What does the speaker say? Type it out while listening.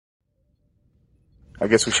I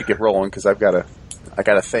guess we should get rolling because I got a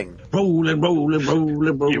thing. Rolling.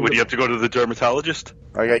 Would you have to go to the dermatologist?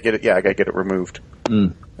 I gotta get it. Yeah, I gotta get it removed.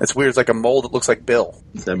 It's weird. It's like a mole that looks like Bill.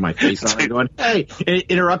 Is that my face on it going, hey, it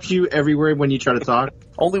interrupts you everywhere when you try to talk?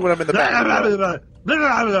 Only when I'm in the back.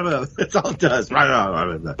 That's all it does.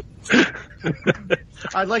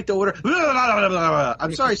 I'd like to order.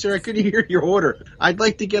 I'm sorry, sir. I couldn't hear your order. I'd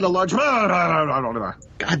like to get a large.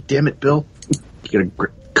 God damn it, Bill. You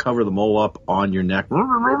gotta cover the mole up on your neck.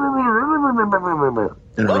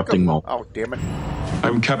 Interrupting mole. Oh, damn it.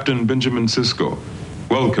 I'm Captain Benjamin Sisko.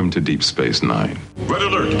 Welcome to Deep Space Nine. Red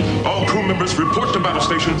alert! All crew members report to battle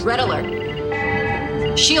stations. Red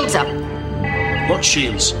alert. Shields up. What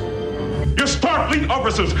shields? You're Starfleet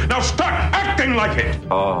officers! Now start acting like it!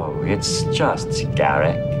 Oh, it's just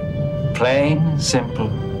Garrick. Plain, simple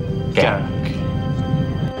Garrick.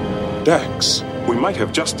 Dax, we might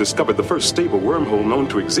have just discovered the first stable wormhole known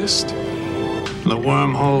to exist. The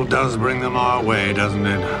wormhole does bring them our way, doesn't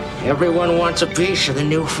it? Everyone wants a piece of the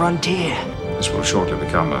new frontier. This will shortly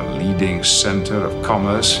become a leading center of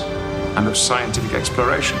commerce and of scientific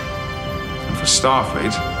exploration. And for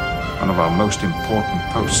Starfleet, one of our most important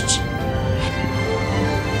posts.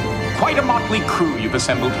 Quite a motley crew you've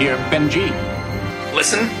assembled here, Benji.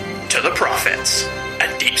 Listen to The Prophets,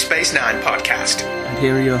 a Deep Space Nine podcast. And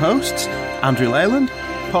here are your hosts, Andrew Leyland,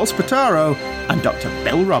 Paul Spataro, and Dr.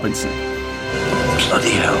 Bill Robinson.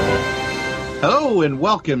 Bloody hell. Hello and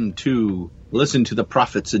welcome to Listen to the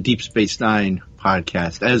Prophets, a Deep Space Nine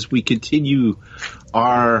podcast. As we continue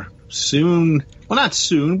our not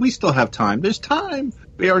soon, we still have time. There's time.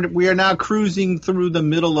 We are now cruising through the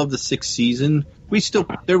middle of the 6th season. We still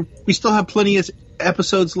have plenty of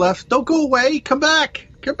episodes left. Don't go away. Come back.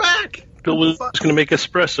 Bill was going to make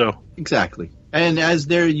espresso. Exactly. And as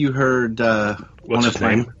there you heard what's his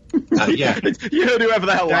name? Yeah. You heard whoever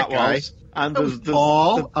the hell that guy. was. And there's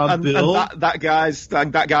Paul, Bill. And that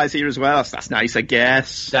guy's here as well. That's nice, I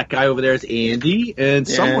guess. That guy over there is Andy. And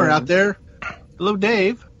somewhere out there, hello,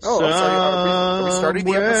 Dave. Oh, I'm sorry. Are we starting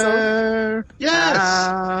the episode? Yes.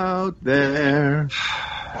 Out there.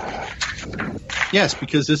 Yes,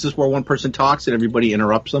 because this is where one person talks and everybody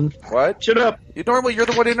interrupts them. What? Shut up. Normally, you're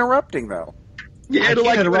the one interrupting, though. Yeah, I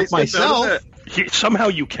can't interrupt myself. Somehow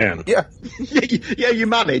you can. Yeah. Yeah, you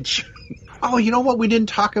manage. Oh, you know what we didn't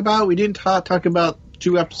talk about? We didn't talk about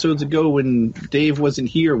 2 episodes ago when Dave wasn't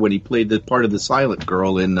here when he played the part of the silent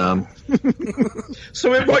girl in... So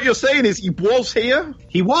what you're saying is he was here?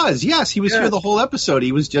 He was, yes. He was here the whole episode.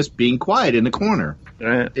 He was just being quiet in the corner.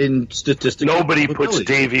 In statistical Nobody puts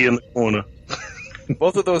Davey in the corner.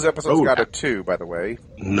 Both of those episodes got a 2, by the way.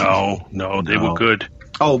 No, they were good.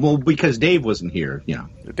 Oh, well, because Dave wasn't here, yeah.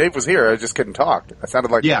 Dave was here, I just couldn't talk. I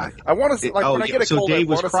sounded like... Yeah. I want to see... Like, when I get a cold... So Dave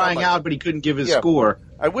was crying out, but he couldn't give his score.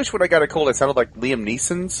 I wish when I got a cold, I sounded like Liam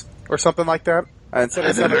Neeson's or something like that. I have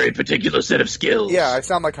a very particular set of skills. Yeah, I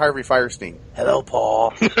sound like Harvey Fierstein. Hello,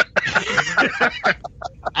 Paul.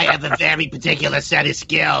 I have a very particular set of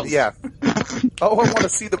skills. Yeah. Oh, I want to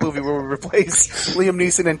see the movie where we replace Liam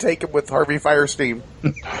Neeson and take him with Harvey Fierstein.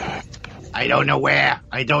 I don't know where,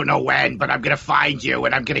 I don't know when, but I'm going to find you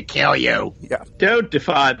and I'm going to kill you. Yeah. Don't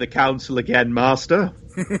defy the council again, Master.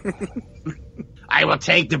 I will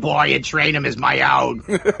take the boy and train him as my own.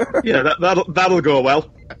 Yeah, that'll go well.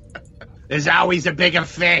 There's always a bigger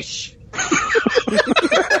fish.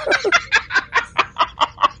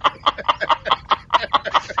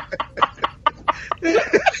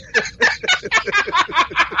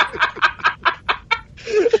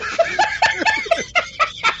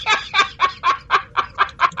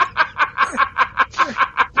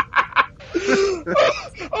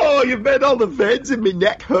 Oh, you've made all the veins in my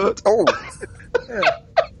neck hurt. Oh.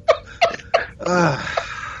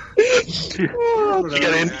 You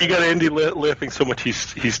got Andy laughing so much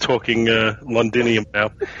he's talking Londinium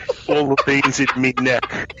now. All the veins in me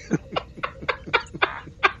neck.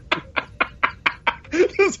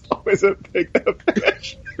 There's always a bigger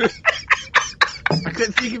fish. I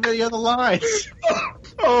couldn't think of any other lines.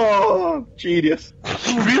 Oh, genius.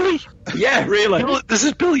 Really? Yeah, really. This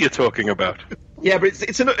is Bill you're talking about. Yeah, but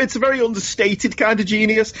it's a very understated kind of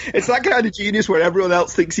genius. It's that kind of genius where everyone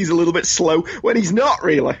else thinks he's a little bit slow when he's not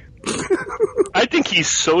really. I think he's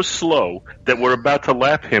so slow that we're about to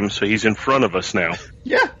lap him, so he's in front of us now.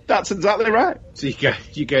 Yeah, that's exactly right. So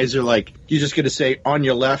you guys are like, you're just going to say on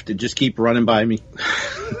your left and just keep running by me.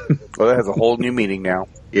 Well, that has a whole new meaning now.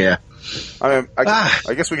 Yeah. I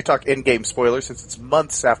guess we could talk in-game spoilers since it's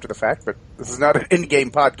months after the fact, but this is not an in-game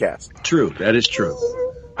podcast. True, that is true.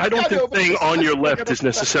 I don't think saying on your left is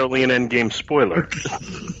necessarily an endgame spoiler.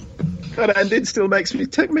 That ending still makes me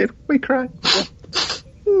cry.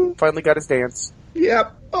 Finally got his dance.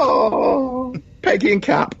 Yep. Oh, Peggy and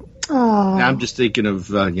Cap. Oh. Now I'm just thinking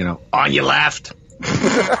of, on your left.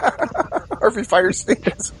 Harvey Fierstein.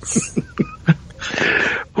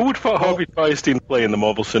 Who would Harvey Fierstein play in the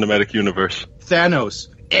Marvel Cinematic Universe? Thanos.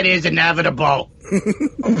 It is inevitable.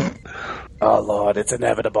 Oh, Lord, it's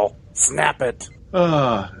inevitable. Snap it.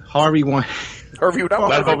 Harvey Weinstein.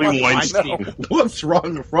 Whoops,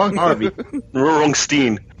 wrong Harvey. Wrong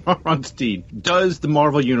Steen. Wrong Steen. Does the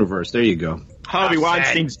Marvel Universe. There you go. Harvey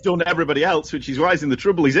Weinstein's done everybody else, which is why he's in the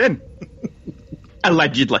trouble he's in.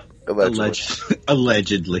 Allegedly.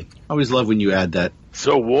 Allegedly. I always love when you add that.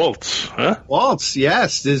 So Waltz, huh? Waltz,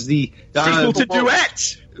 yes. There's the... sequel to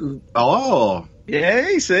Duet. Oh.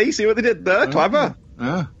 Yeah, see what they did there? Clever.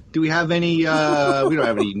 Do we have any... we don't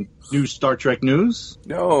have any new Star Trek news?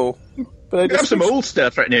 No. But we have some old Star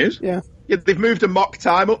Trek news. Yeah. They've moved a mock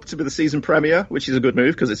time up to be the season premiere, which is a good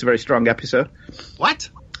move because it's a very strong episode. What?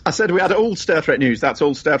 I said we had old Star Trek news. That's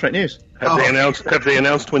old Star Trek news. Have they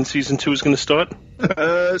announced when season 2 is going to start?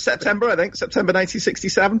 September, I think. September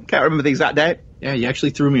 1967. Can't remember the exact date. Yeah, you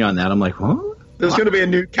actually threw me on that. I'm like, what? There's going to be a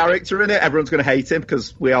new character in it. Everyone's going to hate him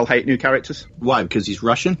because we all hate new characters. Why? Because he's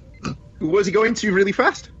Russian? Was he going to really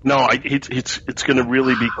fast? No, it's going to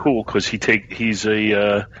really be cool because he's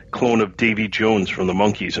a clone of Davy Jones from the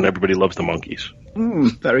Monkees, and everybody loves the Monkees.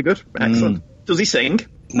 Very good. Excellent. Does he sing?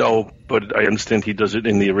 No, but I understand he does it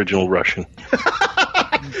in the original Russian.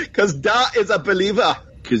 Because that is a believer.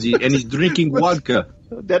 And he's drinking vodka.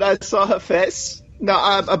 Then I saw her face. Now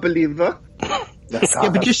I'm a believer. Yeah,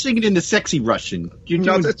 but you're singing in the sexy Russian. You're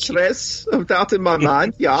not a trace of doubt in my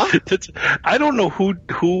mind, yeah. I don't know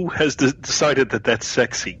who has decided that that's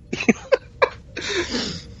sexy.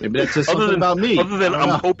 Maybe that says something about me. Other than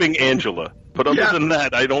I'm hoping Angela. But other than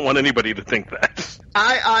that, I don't want anybody to think that.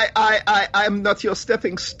 I'm not your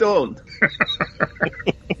stepping stone.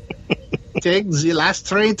 Take the last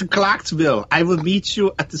train to Clarksville. I will meet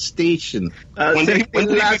you at the station. When they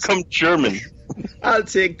become German. I'll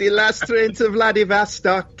take the last train to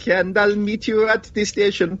Vladivostok, and I'll meet you at the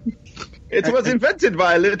station. It was invented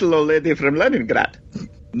by a little old lady from Leningrad.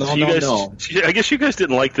 No. I guess you guys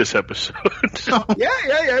didn't like this episode.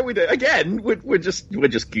 Yeah, we did. Again, we're just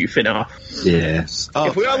goofing off. Yes.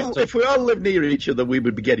 If we all lived near each other, we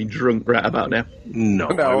would be getting drunk right about now. No,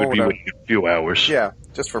 I would be waiting a few hours. Yeah,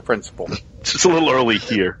 just for principle. It's just a little early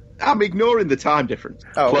here. I'm ignoring the time difference.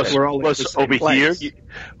 Plus, we're all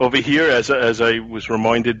over here, as I was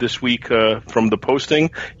reminded this week from the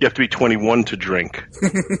posting, you have to be 21 to drink.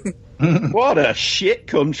 What a shit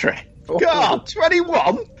country. God,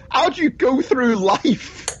 21? How'd you go through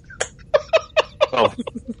life? Well,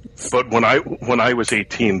 but when I was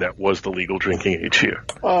 18, that was the legal drinking age here.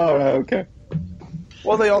 Oh, okay.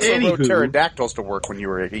 Well, they also rode pterodactyls to work when you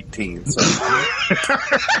were 18. So.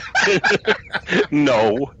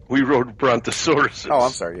 No, we rode brontosauruses. Oh,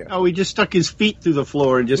 I'm sorry. Yeah. Oh, he just stuck his feet through the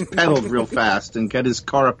floor and just pedaled real fast and got his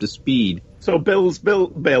car up to speed. So Bill,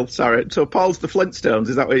 sorry. So Paul's the Flintstones,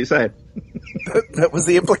 is that what you're saying? That was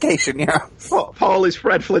the implication, yeah. Oh, Paul is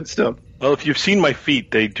Fred Flintstone. Well, if you've seen my feet,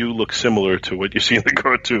 they do look similar to what you see in the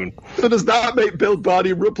cartoon. So does that make Bill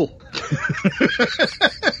Barney Rubble?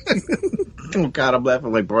 Oh, God, I'm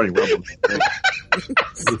laughing like Barney Rubble.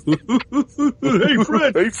 Hey,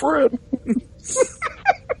 Fred. Hey, Fred.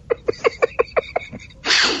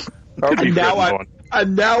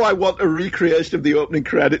 And now I want a recreation of the opening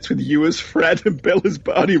credits with you as Fred and Bill as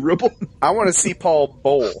Barney Rubble. I want to see Paul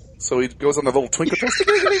bowl. So he goes on the little twinkle twist.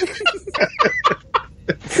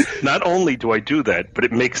 Not only do I do that, but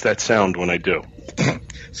it makes that sound when I do.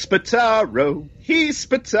 Spataro, he's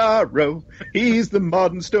Spataro. He's the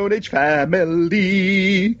modern Stone Age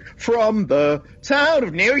family from the town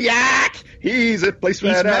of New York. He's a place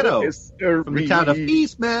East Meadow. From the town of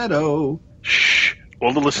East Meadow. Shh.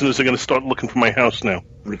 All the listeners are going to start looking for my house now.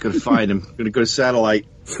 We're going to find him. We're going to go to Satellite.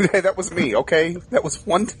 Hey, that was me, okay? That was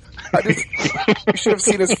one... you should have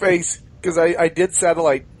seen his face, because I did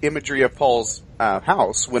satellite imagery of Paul's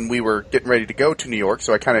house when we were getting ready to go to New York,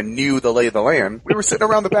 so I kind of knew the lay of the land. We were sitting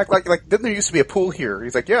around the back like, didn't there used to be a pool here?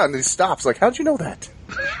 He's like, yeah, and he stops. Like, how'd you know that?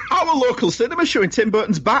 Our local cinema showing Tim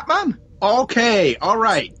Burton's Batman. Okay, all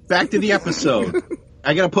right. Back to the episode.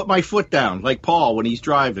 I got to put my foot down, like Paul when he's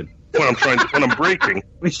driving. When I'm braking.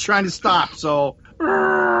 He's trying to stop, so...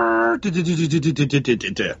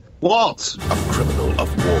 Waltz. A criminal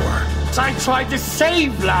of war. I tried to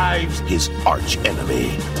save lives. His arch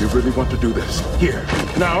enemy. You really want to do this? Here.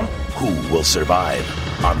 No. Who will survive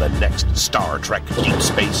on the next Star Trek Deep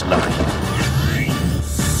Space Nine?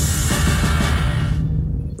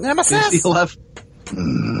 Nemesis.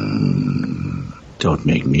 Don't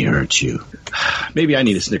make me hurt you. Maybe I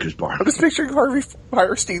need a Snickers bar. I'm just picturing Harvey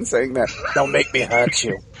Firestein saying that. Don't make me hurt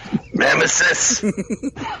you. Nemesis.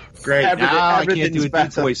 Great. Now I can't do a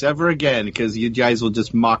deep voice ever again because you guys will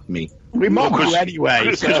just mock me. We mock you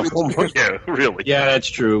anyway. So. Yeah, really. Yeah, that's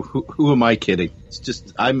true. Who am I kidding? It's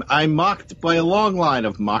just I'm mocked by a long line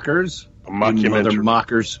of mockers. Mother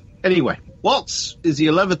mockers. Anyway, Waltz is the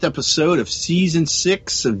 11th episode of Season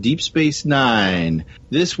 6 of Deep Space Nine.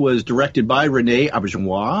 This was directed by Rene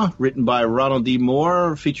Auberjonois, written by Ronald D.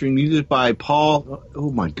 Moore, featuring music by Paul,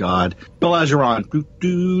 Balageron. Balageron.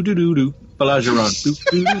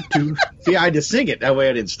 See, I had to sing it. That way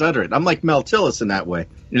I didn't stutter it. I'm like Mel Tillis in that way.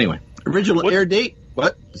 Anyway, original air date.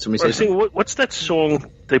 What? Somebody say what's that song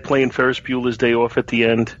they play in Ferris Bueller's Day Off at the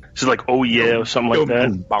end? Is it like "Oh Yeah" or something like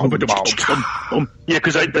that? Yeah,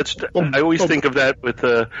 because I always think of that with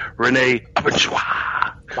Rene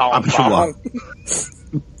Auberjonois.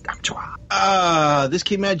 This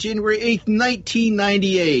came out January 8th,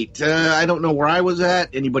 1998. I don't know where I was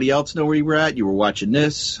at. Anybody else know where you were at? You were watching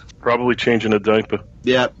this? Probably changing a diaper.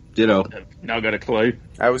 Yeah, ditto. Now got a clue.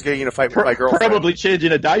 I was getting in a fight with my girlfriend. Probably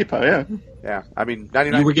changing a diaper, yeah. Yeah, I mean,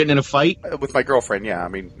 99. You were getting in a fight? With my girlfriend, yeah. I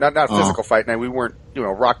mean, not a physical fight. And we weren't,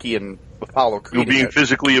 Rocky and Apollo Creed. You were being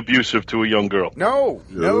physically abusive to a young girl. No.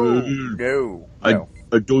 I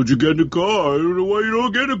told you get in the car. I don't know why you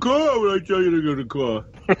don't get in the car when I tell you to get in the car.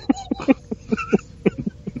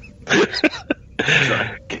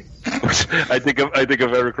 I think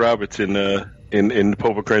of Eric Roberts in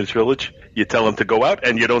Povercrans Village. You tell him to go out,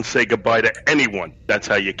 and you don't say goodbye to anyone. That's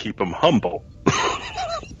how you keep him humble.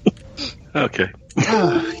 Okay.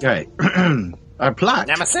 Okay. Our plot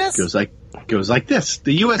Nemesis goes like this: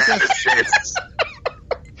 the USS.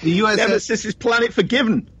 The USS Nemesis is planet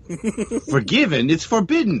Forgiven. Forgiven? It's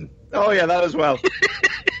forbidden. Oh yeah, that as well.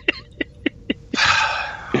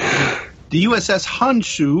 The USS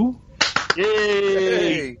Honshu.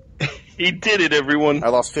 Yay! He did it, everyone. I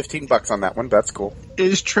lost $15 on that one. That's cool.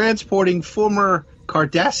 Is transporting former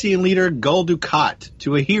Cardassian leader Gul Dukat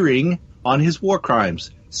to a hearing on his war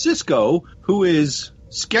crimes. Sisko, who is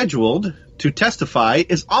scheduled to testify,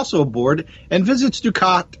 is also aboard and visits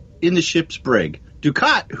Dukat in the ship's brig.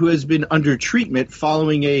 Dukat, who has been under treatment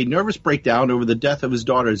following a nervous breakdown over the death of his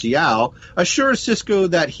daughter Zial, assures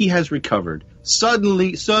Sisko that he has recovered.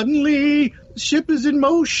 Suddenly, the ship is in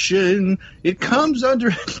motion. It comes under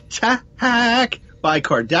attack by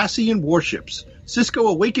Cardassian warships. Sisko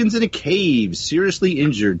awakens in a cave, seriously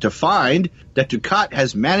injured, to find that Dukat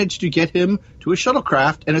has managed to get him to a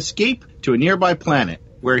shuttlecraft and escape to a nearby planet,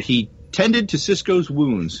 where he tended to Sisko's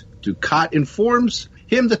wounds. Dukat informs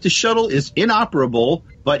him that the shuttle is inoperable,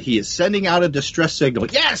 but he is sending out a distress signal.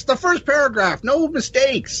 Yes, the first paragraph, no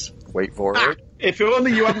mistakes. Wait for it. If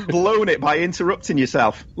only you hadn't blown it by interrupting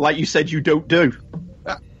yourself, like you said you don't do.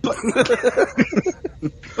 But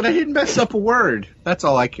I didn't mess up a word. That's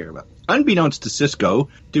all I care about. Unbeknownst to Sisko,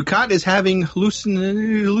 Dukat is having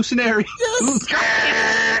hallucinatory...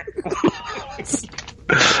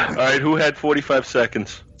 All right, who had 45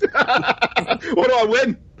 seconds? What do I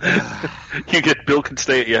win? You get Bill can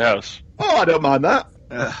stay at your house. Oh, I don't mind that.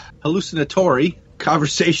 Hallucinatory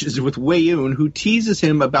conversations with Weyoon, who teases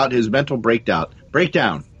him about his mental breakdown.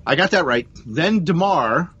 I got that right. Then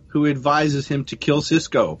Damar, who advises him to kill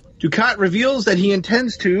Sisko. Dukat reveals that he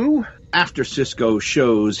intends to, after Sisko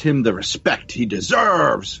shows him the respect he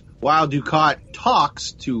deserves. While Dukat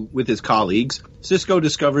talks with his colleagues, Sisko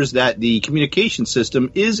discovers that the communication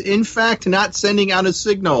system is in fact not sending out a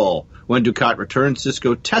signal. When Dukat returns,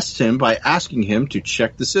 Sisko tests him by asking him to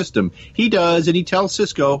check the system. He does, and he tells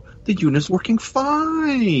Sisko the unit's working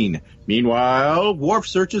fine. Meanwhile, Worf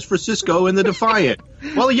searches for Sisko in the Defiant.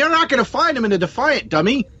 Well, you're not going to find him in the Defiant,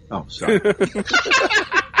 dummy. Oh, sorry.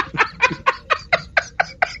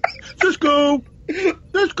 Sisko!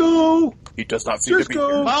 He does not seem to be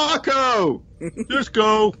here. Marco!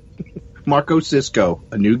 Sisko! Marco Sisko,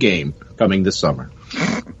 a new game coming this summer.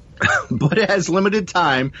 But it has limited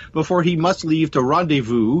time before he must leave to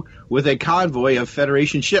rendezvous with a convoy of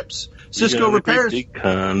Federation ships. Sisko repairs... Big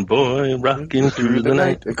convoy rocking through the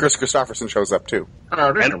night. And Chris Christopherson shows up, too.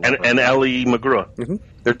 And Ellie McGraw. Mm-hmm.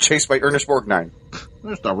 They're chased by Ernest Borgnine.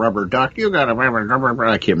 There's the rubber duck. You got a rubber.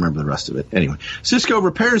 I can't remember the rest of it. Anyway, Sisko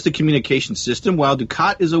repairs the communication system while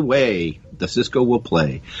Dukat is away. The Sisko will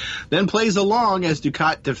play. Then plays along as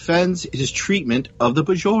Dukat defends his treatment of the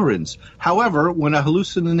Bajorans. However, when a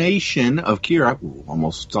hallucination of Kira...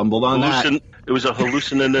 almost stumbled on that. It was a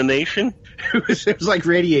hallucination? It was like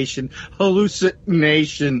radiation.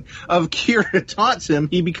 Hallucination of Kira taunts him.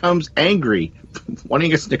 He becomes angry,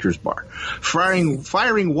 wanting a Snickers bar.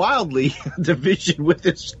 Firing wildly the vision with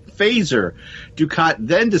his phaser. Dukat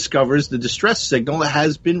then discovers the distress signal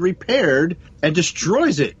has been repaired and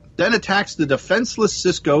destroys it, then attacks the defenseless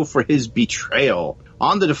Sisko for his betrayal.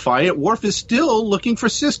 On the Defiant, Worf is still looking for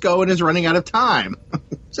Sisko and is running out of time.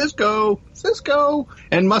 Sisko,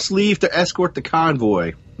 and must leave to escort the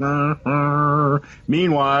convoy.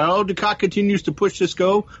 Meanwhile, Dukat continues to push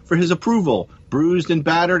Sisko for his approval. Bruised and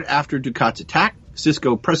battered after Dukat's attack,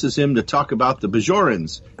 Sisko presses him to talk about the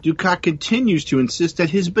Bajorans. Dukat continues to insist at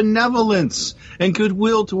his benevolence and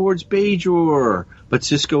goodwill towards Bajor, but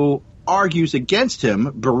Sisko argues against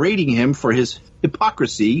him, berating him for his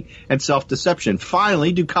hypocrisy and self-deception.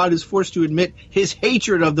 Finally, Dukat is forced to admit his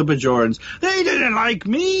hatred of the Bajorans. They didn't like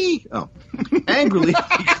me! Oh. Angrily...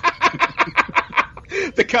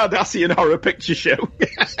 The Cardassian Horror Picture Show.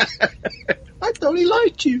 I thought he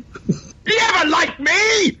liked you. He never liked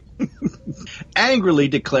me! Angrily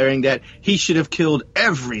declaring that he should have killed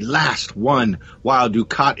every last one, while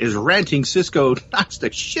Dukat is ranting. Sisko knocks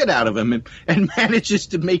the shit out of him and manages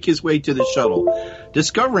to make his way to the shuttle,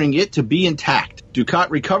 discovering it to be intact. Dukat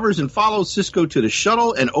recovers and follows Sisko to the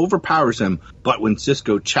shuttle and overpowers him, but when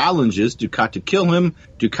Sisko challenges Dukat to kill him,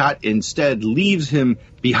 Dukat instead leaves him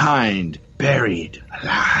behind, buried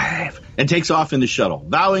alive, and takes off in the shuttle,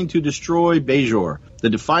 vowing to destroy Bajor. The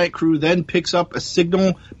Defiant crew then picks up a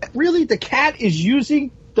signal. Really, the cat is using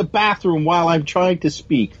the bathroom while I'm trying to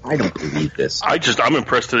speak. I don't believe this. I'm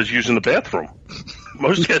impressed that it's using the bathroom.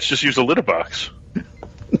 Most cats just use a litter box.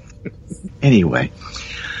 Anyway.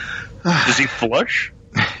 Does he flush?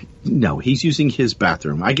 No, he's using his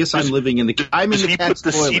bathroom. I guess I'm living in the... I'm in the cat's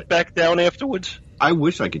toilet. Does he put the seat back down afterwards? I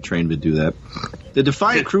wish I could train him to do that. The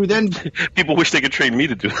Defiant crew then... People wish they could train me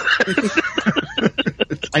to do that.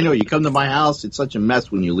 I know, you come to my house, it's such a mess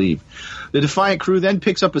when you leave. The Defiant crew then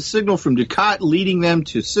picks up a signal from Dukat, leading them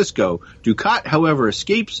to Sisko. Dukat, however,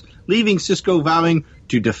 escapes, leaving Sisko vowing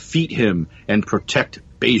to defeat him and protect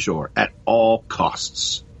Bajor at all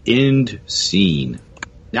costs. End scene.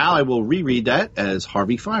 Now I will reread that as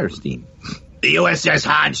Harvey Fierstein. The USS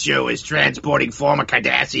Honshu is transporting former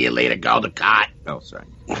Cardassian leader Gul Dukat. Oh, sorry.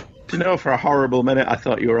 Do you know, for a horrible minute, I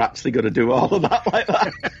thought you were actually going to do all of that like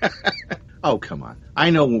that. Oh, come on. I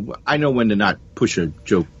know when to not push a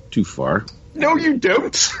joke too far. No, you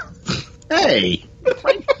don't. Hey,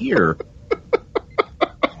 right here.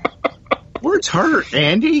 Words hurt,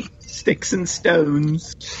 Andy. Sticks and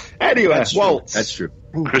stones. Anyway, Waltz. That's true.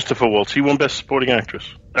 Christopher Waltz. He won Best Supporting Actor.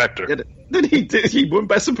 He won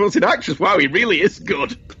Best Supporting Actress. Wow, he really is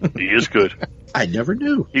good. He is good. I never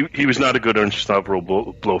knew. He was not a good Ernst Stavro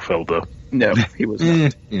Blofeld, though. No, he was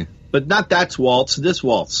not. Yeah. But not that's Waltz, this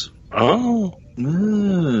Waltz. Oh.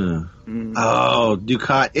 Oh,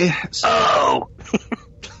 Dukat. Oh.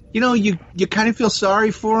 You know, you kind of feel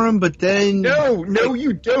sorry for him, but then... No,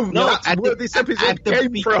 you don't. No, that's where this episode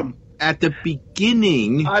came from. At the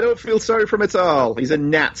beginning... I don't feel sorry for him at all. He's a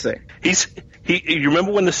Nazi. You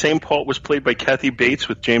remember when the same part was played by Kathy Bates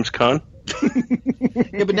with James Caan?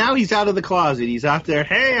 Yeah, but now he's out of the closet. He's out there.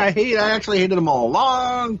 Hey, I actually hated him all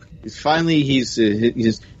along. He's finally,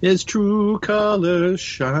 his true colors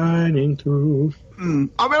shining through. I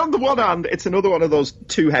mean, on the one hand, it's another one of those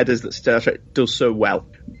two-headers that Star Trek does so well.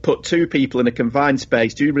 Put two people in a confined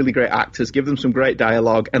space, two really great actors, give them some great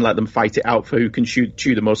dialogue, and let them fight it out for who can chew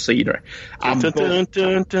the most scenery. And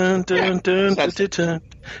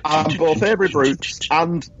both Avery Brooks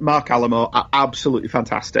and Mark Alamo are absolutely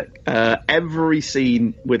fantastic. Every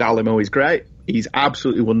scene with Alamo is great. He's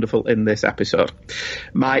absolutely wonderful in this episode.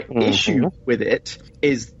 My issue with it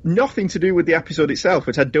is nothing to do with the episode itself,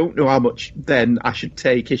 which I don't know how much then I should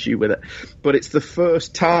take issue with it. But it's the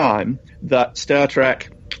first time that Star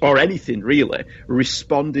Trek, or anything really,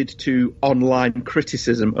 responded to online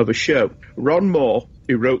criticism of a show. Ron Moore,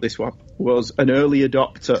 who wrote this one, was an early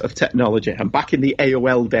adopter of technology. And back in the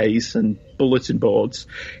AOL days and bulletin boards,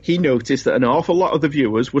 he noticed that an awful lot of the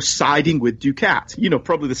viewers were siding with Dukat. You know,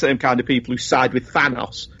 probably the same kind of people who side with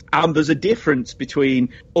Thanos. And there's a difference between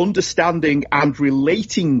understanding and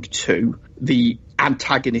relating to the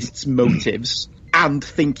antagonist's motives and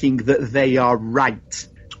thinking that they are right.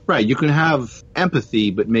 Right, you can have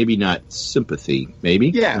empathy, but maybe not sympathy, maybe?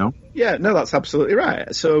 Yeah. No? Yeah, no, that's absolutely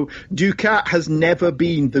right. So Dukat has never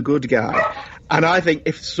been the good guy. And I think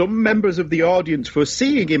if some members of the audience were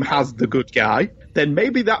seeing him as the good guy, then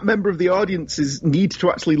maybe that member of the audience needs to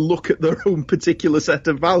actually look at their own particular set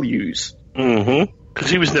of values. Mm-hmm. Because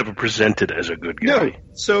he was never presented as a good guy. No.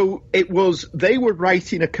 So they were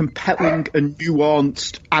writing a compelling and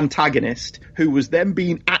nuanced antagonist who was then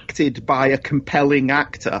being acted by a compelling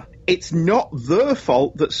actor it's not their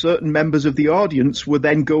fault that certain members of the audience were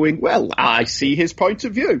then going, well, I see his point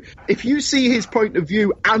of view. If you see his point of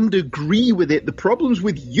view and agree with it, the problem's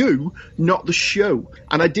with you, not the show.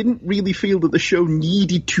 And I didn't really feel that the show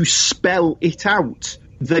needed to spell it out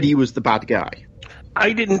that he was the bad guy.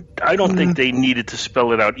 I don't think they needed to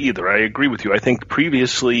spell it out either. I agree with you. I think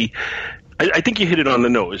previously, I think you hit it on the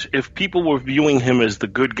nose. If people were viewing him as the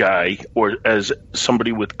good guy or as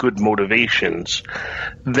somebody with good motivations,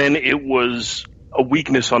 then it was a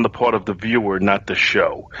weakness on the part of the viewer, not the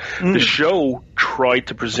show. The show tried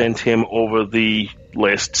to present him over the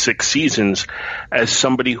last 6 seasons as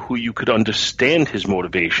somebody who you could understand his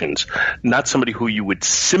motivations, not somebody who you would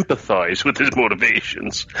sympathize with his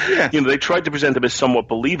motivations. Yeah. They tried to present him as somewhat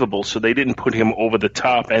believable, so they didn't put him over the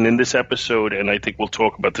top. And in this episode, and I think we'll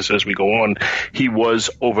talk about this as we go on, he was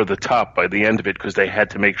over the top by the end of it because they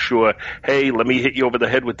had to make sure, hey, let me hit you over the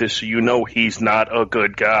head with this so you know he's not a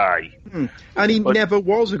good guy. And he never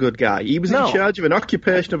was a good guy. He was in charge of an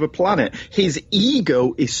occupation of a planet. His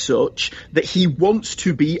ego is such that he wants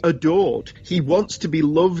to be adored. He wants to be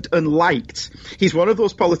loved and liked. He's one of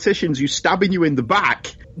those politicians who's stabbing you in the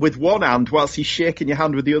back with one hand whilst he's shaking your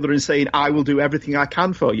hand with the other and saying, I will do everything I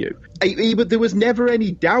can for you. But there was never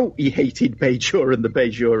any doubt he hated Bajor and the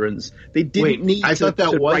Bajorans. They didn't need I to thought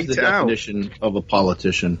that was write the it out. definition of a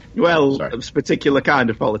politician. Well, a particular kind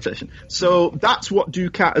of politician. So that's what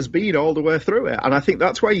Dukat has been all the way through it. And I think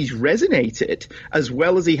that's why he's resonated as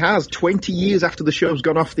well as he has 20 years after the show's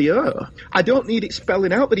gone off the air. I don't need it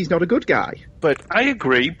spelling out that he's not a good guy. But I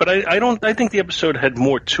agree, but I think the episode had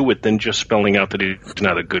more to it than just spelling out that he's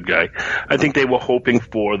not a good guy. I think they were hoping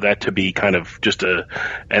for that to be kind of just an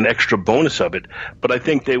extra bonus of it. But I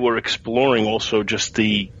think they were exploring also just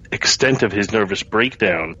the extent of his nervous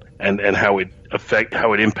breakdown and how it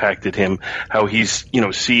impacted him, how he's,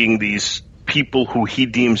 seeing these people who he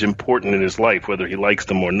deems important in his life, whether he likes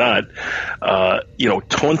them or not,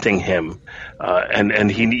 taunting him.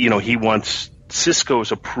 And he wants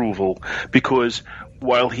Sisko's approval because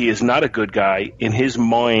while he is not a good guy, in his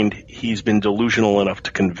mind, he's been delusional enough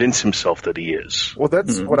to convince himself that he is. Well,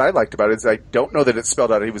 that's what I liked about it, is I don't know that it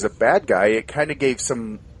spelled out he was a bad guy. It kind of gave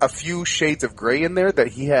a few shades of gray in there that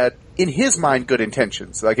he had, in his mind, good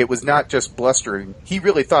intentions. Like, it was not just blustering. He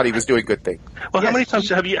really thought he was doing good things. Well, how many times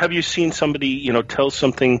have you seen somebody, tell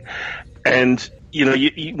something and...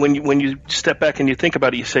 when you step back and you think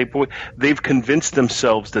about it, you say, boy, they've convinced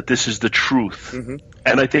themselves that this is the truth. Mm-hmm.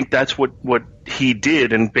 And I think that's what he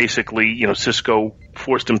did, and basically, Sisko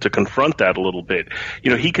forced him to confront that a little bit.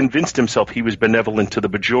 He convinced himself he was benevolent to the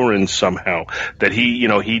Bajorans somehow, that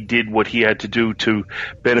he did what he had to do to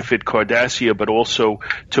benefit Cardassia, but also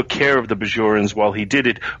took care of the Bajorans while he did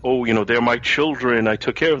it. Oh, they're my children, I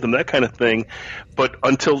took care of them, that kind of thing. But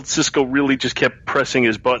until Sisko really just kept pressing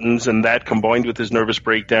his buttons, and that combined with his nervous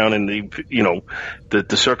breakdown and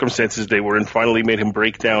the circumstances they were in finally made him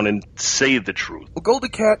break down and say the truth. Well, Golden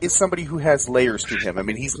Cat is somebody who has layers to him. I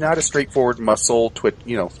mean, he's not a straightforward muscle,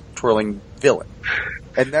 twirling villain.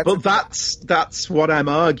 And that's what I'm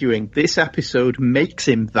arguing. This episode makes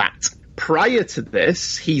him that. Prior to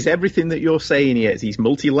this, he's everything that you're saying he is. He's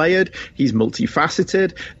multi-layered, he's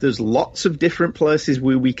multifaceted, there's lots of different places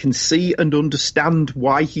where we can see and understand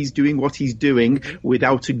why he's doing what he's doing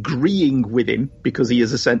without agreeing with him, because he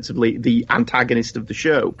is ostensibly the antagonist of the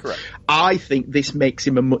show. Correct. I think this makes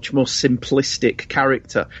him a much more simplistic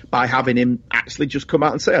character by having him actually just come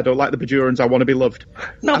out and say, I don't like the Bajorans, I want to be loved.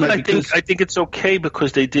 No, but I think it's okay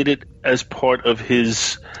because they did it as part of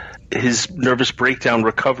his nervous breakdown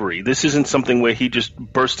recovery. This isn't something where he just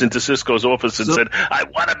burst into Sisko's office and said, I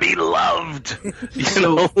want to be loved.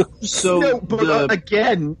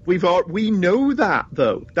 Again, we know that,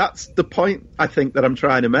 though. That's the point, I think, that I'm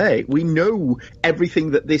trying to make. We know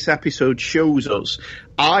everything that this episode shows us.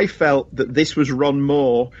 I felt that this was Ron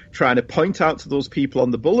Moore trying to point out to those people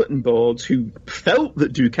on the bulletin boards who felt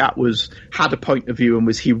that Dukat had a point of view and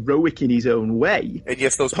was heroic in his own way. And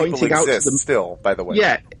yes, those people exist still, by the way.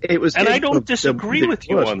 Yeah, it was. And I don't disagree with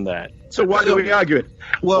you on that. So why are we arguing?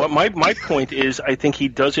 Well, my point is, I think he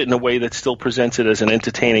does it in a way that still presents it as an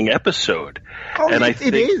entertaining episode.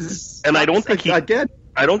 It is. And I don't think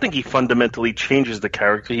I don't think he fundamentally changes the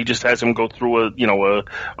character. He just has him go through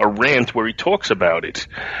a rant where he talks about it.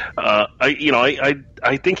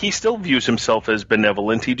 I think he still views himself as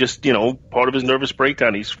benevolent. He just, part of his nervous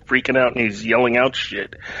breakdown, he's freaking out and he's yelling out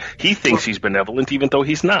shit. He thinks he's benevolent even though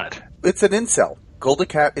he's not. It's an incel. Golden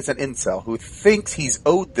Cat is an incel who thinks he's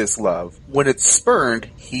owed this love. When it's spurned,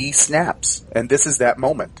 he snaps. And this is that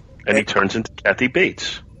moment. And he turns into Kathy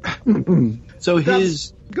Bates. So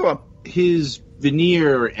go on. His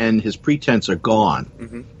veneer and his pretense are gone.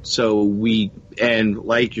 Mm-hmm. So and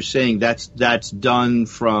like you're saying, that's done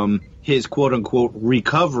from his quote unquote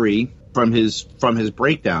recovery from his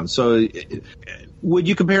breakdown. So would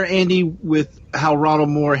you compare, Andy, with how Ronald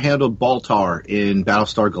Moore handled Baltar in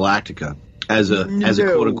Battlestar Galactica as a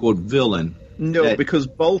quote unquote villain? No, because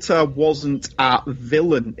Baltar wasn't a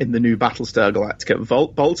villain in the new Battlestar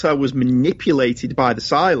Galactica. Baltar was manipulated by the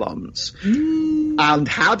Cylons. And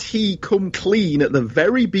had he come clean at the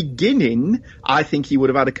very beginning, I think he would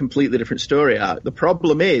have had a completely different story arc. The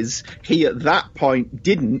problem is, he at that point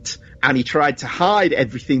didn't, and he tried to hide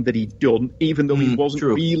everything that he'd done, even though he wasn't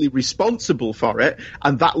really responsible for it,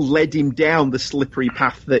 and that led him down the slippery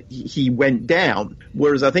path that he went down.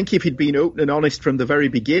 Whereas I think if he'd been open and honest from the very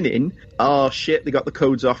beginning, oh shit, they got the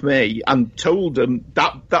codes off me, and told them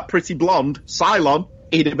that pretty blonde, Cylon,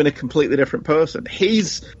 he'd have been a completely different person.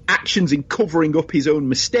 His actions in covering up his own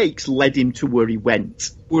mistakes led him to where he went.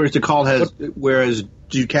 Whereas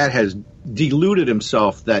Dukat has deluded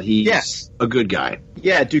himself that he's a good guy.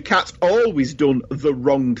 Yeah, Ducat's always done the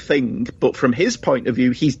wrong thing, but from his point of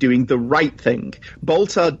view, he's doing the right thing.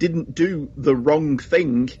 Baltar didn't do the wrong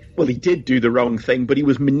thing. Well, he did do the wrong thing, but he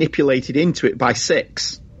was manipulated into it by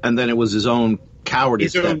Six. And then it was his own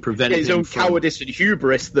cowardice that prevented him his own cowardice and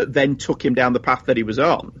hubris that then took him down the path that he was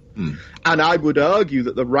on. And I would argue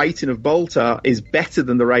that the writing of Baltar is better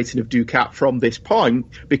than the writing of Dukat from this point,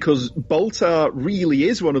 because Baltar really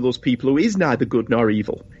is one of those people who is neither good nor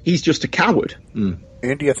evil. He's just a coward.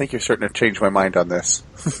 Andy, I think you're starting to change my mind on this.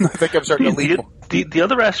 I think I'm starting to leave. The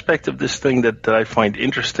other aspect of this thing that I find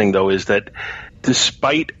interesting, though, is that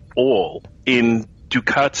despite all, in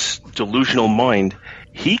Dukat's delusional mind,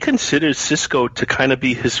 he considers Sisko to kind of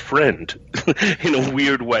be his friend in a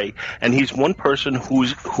weird way, and he's one person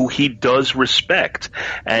who he does respect,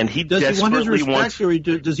 and he does he want his respect, or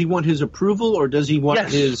does he want his approval, or does he want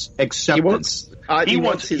his acceptance? He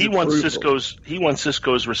wants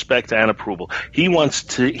Sisko's respect and approval. He wants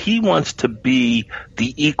to be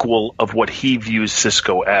the equal of what he views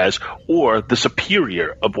Sisko as, or the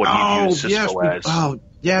superior of what he views Sisko as.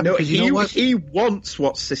 Yeah, no, because you know what? He wants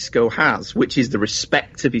what Sisko has, which is the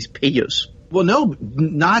respect of his peers. Well, no,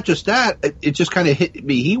 not just that. It just kind of hit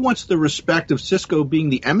me. He wants the respect of Sisko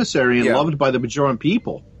being the emissary and loved by the Bajoran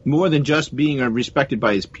people, more than just being respected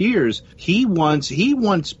by his peers. He wants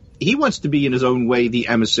to be in his own way the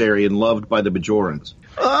emissary and loved by the Bajorans.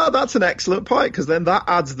 That's an excellent point, because then that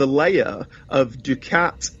adds the layer of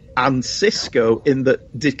Dukat and Sisko in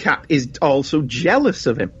that Dukat is also jealous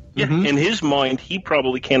of him. Yeah, in his mind, he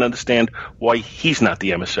probably can't understand why he's not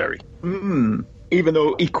the emissary. Even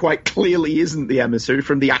though he quite clearly isn't the emissary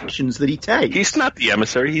from the actions that he takes. He's not the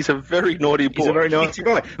emissary. He's a very naughty boy. He's a very naughty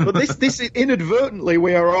boy. But this inadvertently,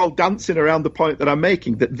 we are all dancing around the point that I'm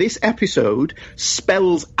making, that this episode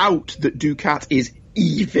spells out that Dukat is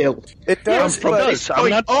evil. It does.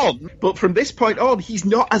 But from this point on, he's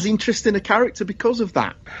not as interesting a character because of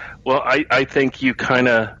that. Well, I think you kind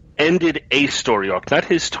of ended a story arc, not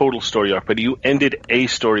his total story arc, but you ended a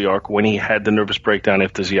story arc when he had the nervous breakdown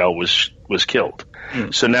after Ziyal was killed.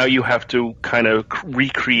 So now you have to kind of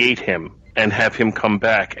recreate him and have him come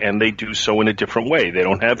back, and they do so in a different way. They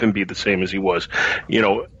don't have him be the same as he was,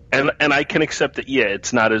 And I can accept that,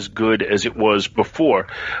 it's not as good as it was before,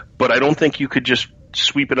 but I don't think you could just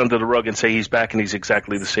sweep it under the rug and say he's back and he's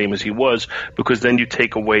exactly the same as he was, because then you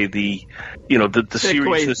take away the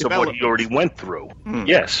seriousness of what he already went through.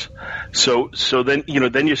 Yes. So then,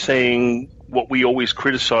 then you're saying what we always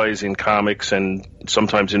criticize in comics and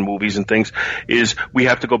sometimes in movies and things is we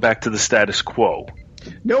have to go back to the status quo.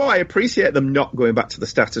 No, I appreciate them not going back to the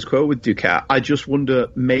status quo with Dukat. I just wonder,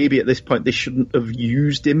 maybe at this point they shouldn't have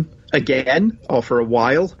used him again or for a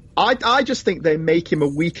while. I just think they make him a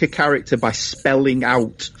weaker character by spelling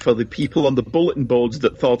out for the people on the bulletin boards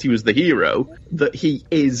that thought he was the hero that he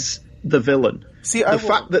is the villain. The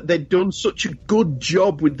fact that they'd done such a good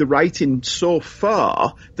job with the writing so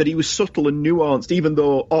far that he was subtle and nuanced, even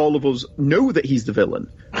though all of us know that he's the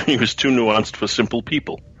villain. He was too nuanced for simple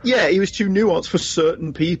people. Yeah, he was too nuanced for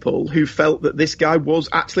certain people who felt that this guy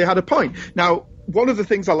actually had a point. Now, one of the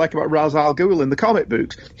things I like about Ra's al Ghul in the comic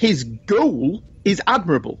books, his goal is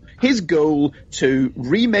admirable. His goal to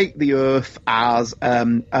remake the Earth as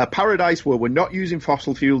a paradise where we're not using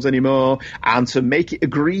fossil fuels anymore and to make it a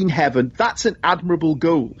green heaven, that's an admirable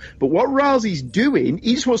goal. But what Razi's doing,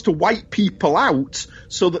 he just wants to wipe people out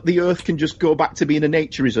so that the Earth can just go back to being a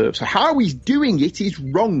nature reserve. So how he's doing it is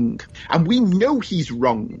wrong. And we know he's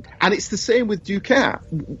wrong. And it's the same with Dukat.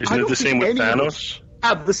 Isn't it the same with Thanos?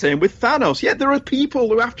 And the same with Thanos. Yet there are people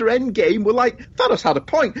who, after Endgame, were like, Thanos had a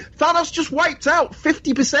point. Thanos just wiped out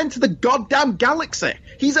 50% of the goddamn galaxy.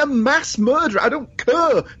 He's a mass murderer. I don't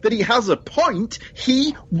care that he has a point.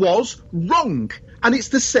 He was wrong. And it's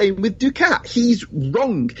the same with Dukat. He's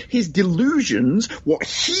wrong. His delusions, what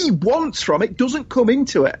he wants from it, doesn't come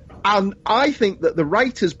into it. And I think that the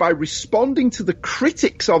writers, by responding to the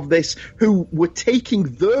critics of this who were taking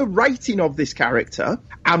the writing of this character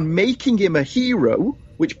and making him a hero,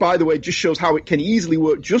 which, by the way, just shows how it can easily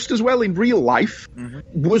work just as well in real life,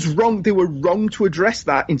 was wrong. They were wrong to address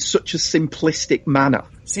that in such a simplistic manner.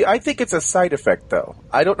 See, I think it's a side effect, though.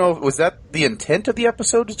 I don't know, was that the intent of the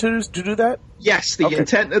episode to do that? Yes, the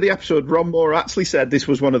intent of the episode, Ron Moore actually said this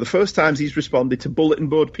was one of the first times he's responded to bulletin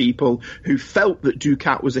board people who felt that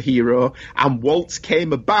Dukat was a hero, and Waltz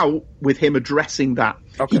came about with him addressing that.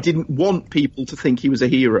 He didn't want people to think he was a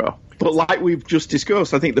hero. But like we've just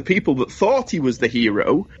discussed, I think the people that thought he was the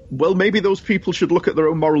hero, well, maybe those people should look at their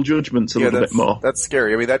own moral judgments a little bit more. That's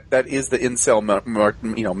scary. I mean, that is the incel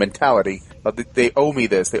mentality. They owe me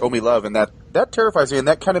this, they owe me love, and that terrifies me, and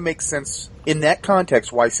that kind of makes sense in that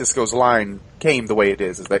context why Sisko's line came the way it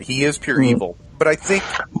is that he is pure evil. But I think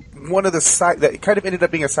one of the that kind of ended up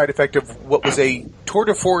being a side effect of what was a tour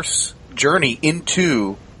de force journey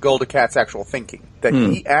into Gul Dukat's actual thinking. That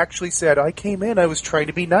he actually said, I came in, I was trying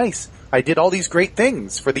to be nice. I did all these great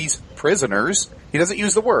things for these prisoners. He doesn't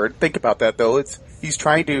use the word. Think about that, though. He's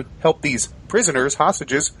trying to help these prisoners,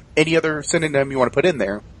 hostages, any other synonym you want to put in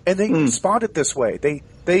there. And they responded this way.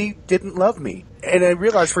 They didn't love me. And I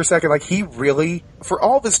realized for a second, like, he really, for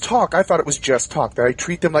all this talk, I thought it was just talk, that I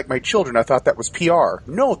treat them like my children. I thought that was PR.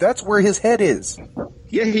 No, that's where his head is.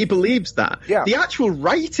 Yeah, he believes that. Yeah. The actual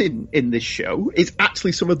writing in this show is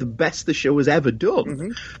actually some of the best the show has ever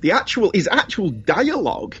done. His actual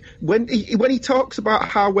dialogue, when he talks about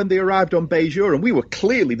how when they arrived on Bajor, and we were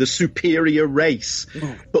clearly the superior race,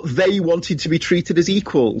 but they wanted to be treated as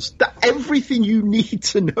equals, that everything you need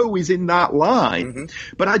to know is in that line.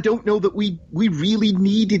 But I don't know that we really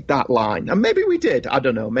needed that line. And maybe we did. I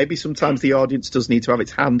don't know. Maybe sometimes the audience does need to have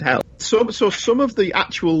its hand held. So some of the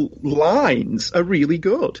actual lines are really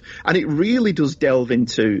good. And it really does delve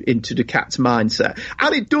into Dukat's mindset.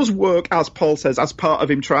 And it does work, as Paul says, as part of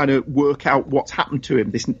him trying to work out what's happened to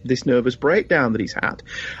him, this nervous breakdown that he's had.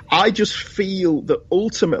 I just feel that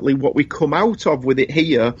ultimately what we come out of with it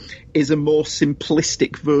here is a more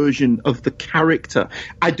simplistic version of the character.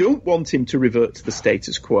 I don't want him to revert to the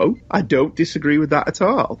status quo. I don't disagree with that at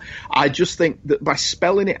all. I just think that by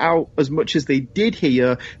spelling it out as much as they did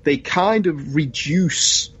here, they kind of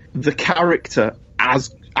reduce the character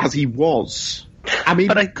as he was. I mean,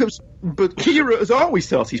 but Kira has always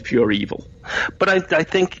thought he's pure evil. But I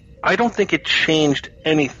don't think it changed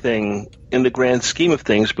anything in the grand scheme of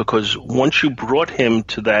things, because once you brought him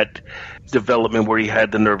to that development where he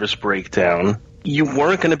had the nervous breakdown, you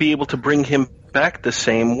weren't going to be able to bring him back the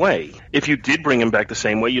same way. If you did bring him back the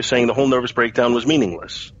same way, you're saying the whole nervous breakdown was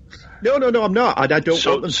meaningless. No, I'm not. I don't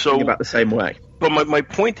want them to bring him back the same way. But my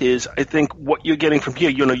point is, I think what you're getting from here,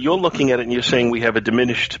 you're looking at it and you're saying we have a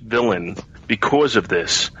diminished villain because of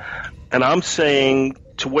this. And I'm saying,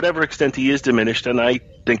 to whatever extent he is diminished, and I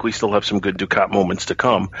think we still have some good Dukat moments to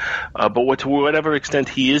come, but to whatever extent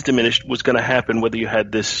he is diminished was going to happen whether you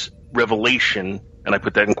had this revelation, and I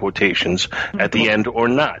put that in quotations, at the end or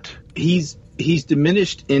not. He's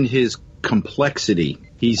diminished in his complexity.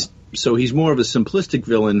 He's more of a simplistic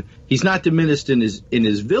villain. He's not diminished in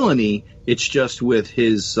his villainy. It's just with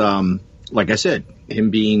his, like I said,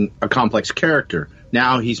 him being a complex character.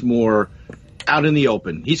 Now he's more out in the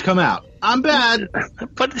open. He's come out. I'm bad.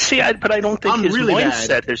 But see, I don't think his really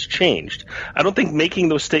mindset has changed. I don't think making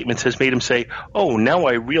those statements has made him say, oh, now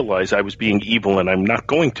I realize I was being evil and I'm not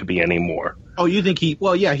going to be anymore. Oh, you think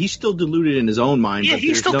he's still deluded in his own mind. Yeah,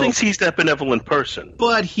 he still thinks he's that benevolent person.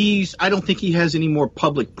 But I don't think he has any more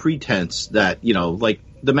public pretense that, like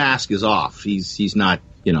the mask is off. He's not,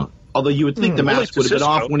 although you would think the mask would have been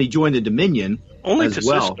off when he joined the Dominion only as to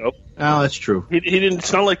well. Sisko. Oh, that's true. He didn't.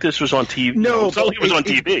 It's not like this was on TV. No, it's not like it was on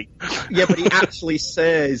TV. Yeah, but he actually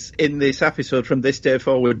says in this episode, from this day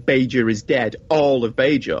forward, Bajor is dead. All of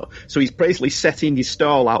Bajor. So he's basically setting his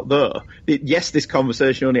stall out there. Yes, this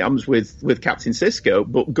conversation only happens with Captain Sisko,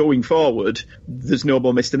 but going forward, there's no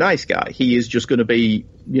more Mr. Nice Guy. He is just going to be,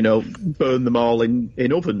 burn them all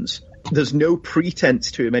in ovens. There's no pretense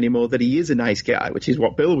to him anymore that he is a nice guy, which is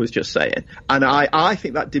what Bill was just saying. And I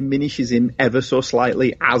think that diminishes him ever so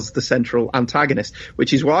slightly as the central antagonist,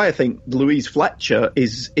 which is why I think Louise Fletcher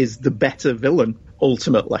is the better villain,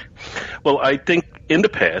 ultimately. Well, I think in the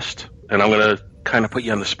past, and I'm going to kind of put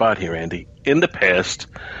you on the spot here, Andy, in the past,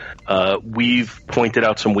 We've pointed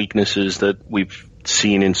out some weaknesses that we've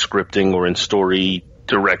seen in scripting or in story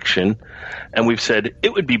direction, and we've said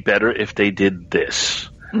it would be better if they did this.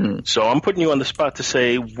 So I'm putting you on the spot to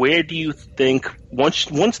say, where do you think,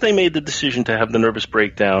 once they made the decision to have the nervous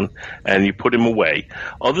breakdown and you put him away,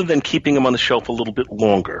 other than keeping him on the shelf a little bit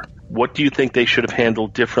longer, what do you think they should have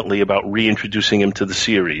handled differently about reintroducing him to the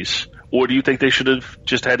series? Or do you think they should have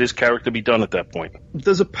just had his character be done at that point?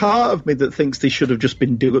 There's a part of me that thinks they should have just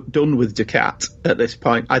been done with Dukat at this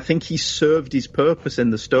point. I think he served his purpose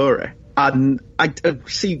in the story. And I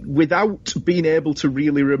see, without being able to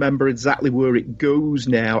really remember exactly where it goes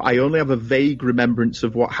now, I only have a vague remembrance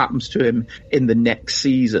of what happens to him in the next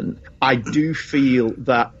season. I do feel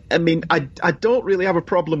that, I mean, I don't really have a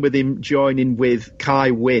problem with him joining with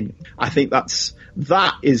Kai Wynn. I think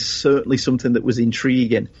that is certainly something that was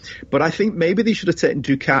intriguing. But I think maybe they should have taken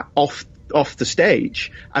Dukat off the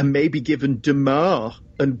stage and maybe given Damar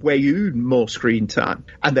and Weyoun more screen time,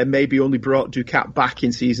 and then maybe only brought Dukat back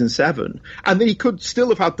in season 7. And then he could still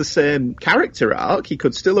have had the same character arc. He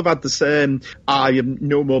could still have had the same, I am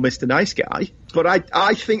no more Mr. Nice Guy. But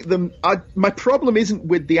I think my problem isn't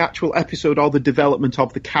with the actual episode or the development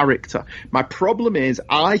of the character. My problem is,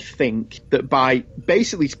 I think that by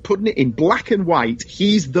basically putting it in black and white,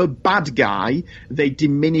 he's the bad guy, they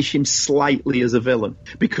diminish him slightly as a villain.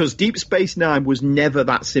 Because Deep Space Nine was never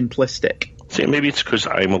that simplistic. See, maybe it's because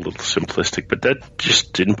I'm a little simplistic, but that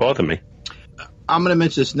just didn't bother me. I'm going to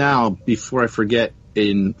mention this now before I forget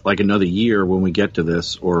in like another year when we get to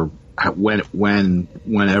this, or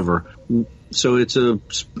whenever. So it's a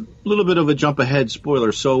little bit of a jump ahead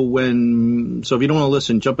spoiler. So if you don't want to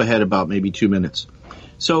listen, jump ahead about maybe 2 minutes.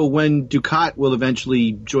 So when Dukat will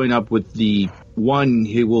eventually join up with the one,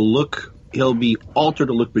 he'll be altered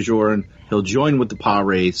to look Bajoran. He'll join with the Pa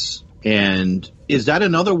race. And is that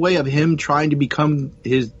another way of him trying to become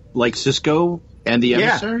his, like Sisko and the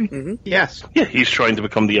emissary? Yeah. Mm-hmm. Yes. Yeah, he's trying to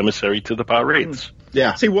become the emissary to the Pa race.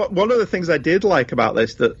 Yeah. See, one of the things I did like about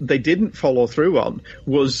this that they didn't follow through on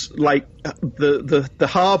was like the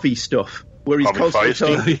Harvey stuff, where he's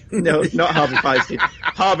constantly talking. No, not Harvey Feisty.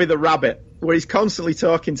 Harvey the Rabbit, where he's constantly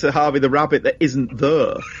talking to Harvey the Rabbit that isn't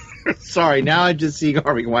there. Sorry, now I'm just seeing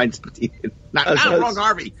Harvey Weinstein. Not wrong,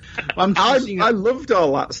 Harvey. I loved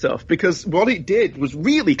all that stuff because what it did was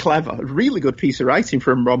really clever, a really good piece of writing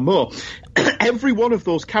from Ron Moore. Every one of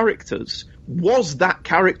those characters was that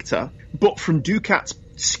character, but from Dukat's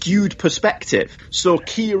skewed perspective. So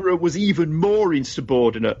Kira was even more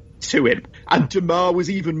insubordinate to him, and Damar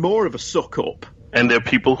was even more of a suck-up. And they're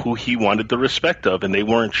people who he wanted the respect of, and they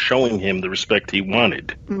weren't showing him the respect he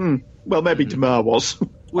wanted. Well, maybe Damar was.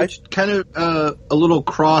 Which kind of a little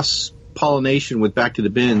cross-pollination with Back to the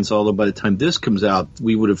Bins, although by the time this comes out,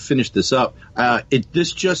 we would have finished this up.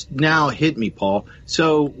 This just now hit me, Paul.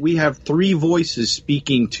 So we have 3 voices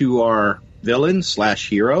speaking to our villain /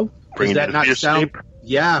 hero. Does that not sound...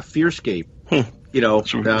 Yeah, Fearscape. You know...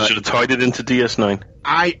 should have tied it into DS9.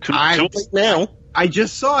 Too late now. I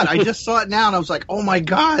just saw it. Now, and I was like, "Oh my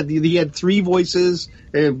god!" He had 3 voices.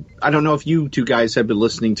 I don't know if you 2 guys have been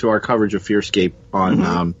listening to our coverage of Fearscape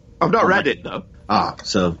on. I've not read it though.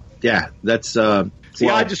 So yeah, that's. See,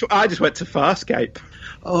 I just went to Farscape.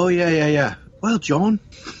 Oh yeah. Well, John,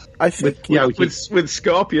 I think with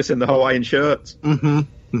Scorpius in the Hawaiian shirts.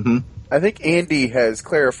 I think Andy has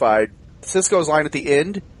clarified Sisko's line at the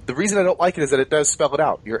end. The reason I don't like it is that it does spell it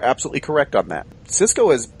out. You're absolutely correct on that.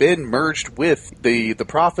 Sisko has been merged with the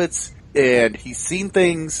prophets, and he's seen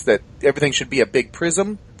things that everything should be a big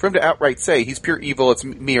prism. For him to outright say he's pure evil, it's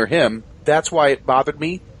me or him, that's why it bothered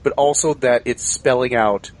me, but also that it's spelling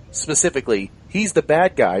out specifically, he's the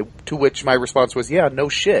bad guy, to which my response was, yeah, no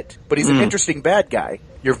shit. But he's an interesting bad guy.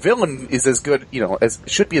 Your villain is as good,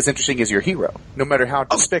 should be as interesting as your hero, no matter how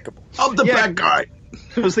despicable. I'm the bad guy.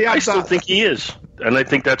 I still think he is. And I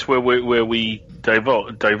think that's where we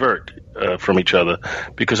divert from each other,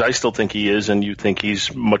 because I still think he is, and you think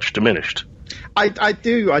he's much diminished. I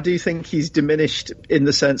do think he's diminished in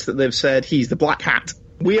the sense that they've said he's the Black Hat.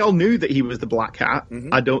 We all knew that he was the Black Hat.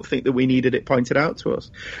 I don't think that we needed it pointed out to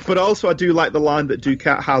us. But also I do like the line that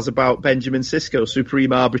Dukat has about Benjamin Sisko,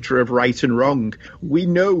 supreme arbiter of right and wrong. We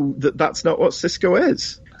know that that's not what Sisko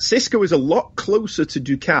is. Sisko is a lot closer to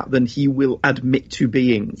Dukat than he will admit to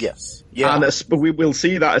being. Yes. Yeah. And we will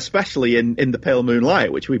see that especially in The Pale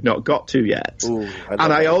Moonlight, which we've not got to yet. Ooh,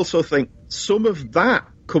 I also think some of that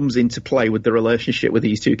comes into play with the relationship with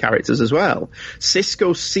these 2 characters as well.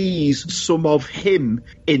 Sisko sees some of him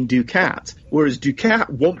in Dukat, whereas Dukat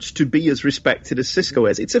wants to be as respected as Sisko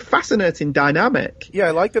is. It's a fascinating dynamic. Yeah,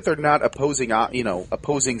 I like that they're not opposing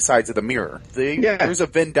sides of the mirror. There's a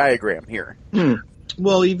Venn diagram here.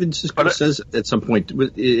 Well, even Cisco says at some point,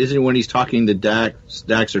 isn't it when he's talking to Dax,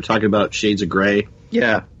 they're talking about shades of gray?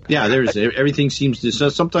 Yeah. Yeah, everything seems to. So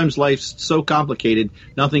sometimes life's so complicated,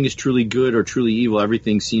 nothing is truly good or truly evil.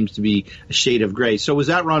 Everything seems to be a shade of gray. So was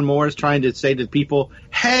that Ron Morris trying to say to people,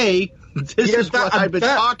 hey, this is what I've been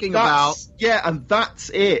talking about? Yeah, and that's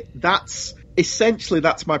it. Essentially,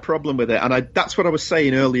 that's my problem with it. And that's what I was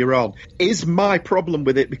saying earlier on. Is my problem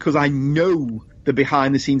with it because I know the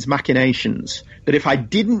behind-the-scenes machinations, that if I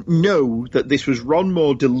didn't know that this was Ron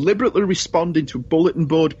Moore deliberately responding to bulletin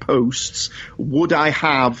board posts, would I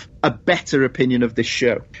have a better opinion of this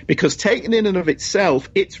show? Because taken in and of itself,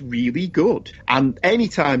 it's really good. And any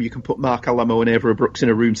time you can put Mark Alamo and Avery Brooks in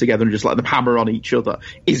a room together and just let them hammer on each other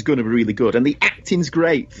is going to be really good. And the acting's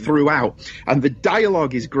great throughout. And the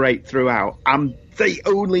dialogue is great throughout. And the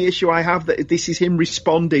only issue I have that this is him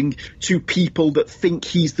responding to people that think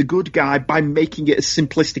he's the good guy by making it as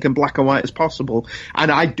simplistic and black and white as possible.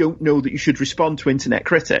 And I don't know that you should respond to internet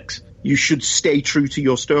critics. You should stay true to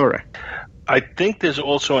your story. I think there's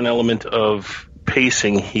also an element of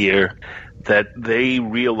pacing here that they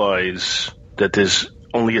realize that there's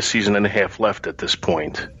only a season and a half left at this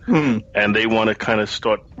point. And they want to kind of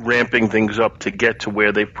start ramping things up to get to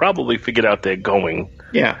where they've probably figured out they're going.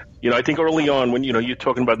 Yeah. You know, I think early on when, you're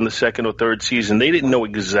talking about in the second or third season, they didn't know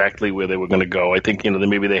exactly where they were going to go. I think,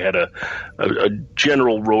 maybe they had a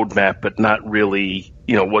general roadmap, but not really,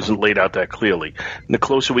 wasn't laid out that clearly. And the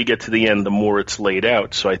closer we get to the end, the more it's laid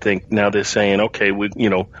out. So I think now they're saying, okay, we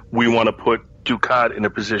want to put Dukat in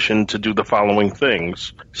a position to do the following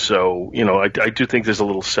things. So, I do think there's a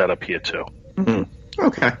little setup here too. Mm-hmm.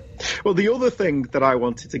 Okay. Well, the other thing that I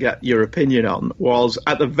wanted to get your opinion on was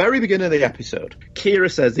at the very beginning of the episode, Kira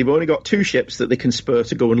says they've only got 2 ships that they can spur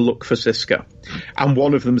to go and look for Sisko, and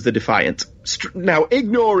one of them's the Defiant. Now,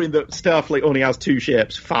 ignoring that Starfleet only has 2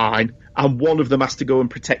 ships, fine, and one of them has to go and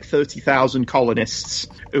protect 30,000 colonists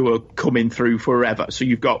who are coming through forever. So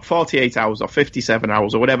you've got 48 hours or 57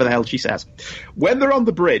 hours or whatever the hell she says. When they're on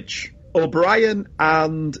the bridge, O'Brien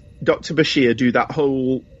and Dr. Bashir do that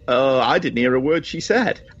whole I didn't hear a word she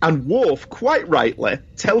said. And Worf, quite rightly,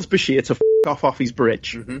 tells Bashir to off his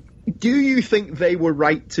bridge. Mm-hmm. Do you think they were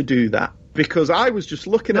right to do that? Because I was just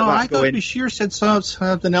looking at that I thought Bashir said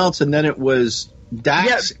something else, and then it was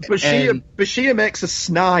Dax. Yeah, Bashir makes a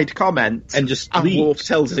snide comment. And just and Worf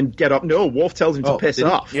tells him, get up. No, Worf tells him to piss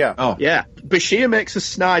off. Yeah. Oh. Yeah. Bashir makes a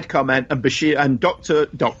snide comment, and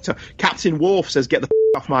Captain Worf says, get the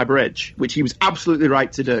off my bridge, which he was absolutely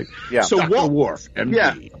right to do. Yeah. So Dr. Worf, MD.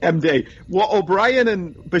 Yeah, MD. What O'Brien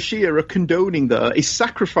and Bashir are condoning there is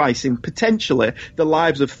sacrificing, potentially, the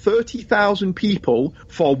lives of 30,000 people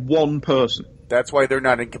for one person. That's why they're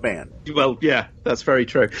not in command. Well, yeah, that's very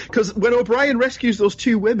true. Because when O'Brien rescues those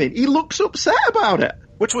 2 women, he looks upset about it.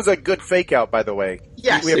 Which was a good fake out, by the way.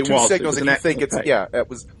 Yes, we have it 2 was. signals, It was and an you think it's excellent it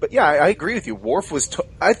was. But yeah, I agree with you.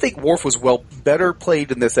 I think Worf was better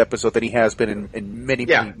played in this episode than he has been in many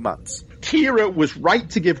months. Kira was right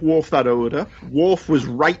to give Worf that order. Worf was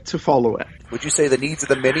right to follow it. Would you say the needs of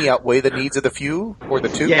the many outweigh the needs of the few, or the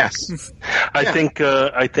 2? Yes.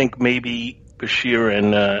 I think maybe Bashir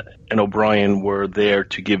and O'Brien were there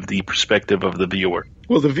to give the perspective of the viewer.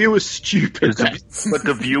 Well, the viewer's stupid. But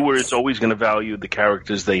the viewer is always going to value the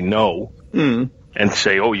characters they know and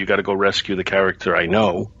say, oh, you got to go rescue the character I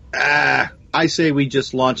know. I say we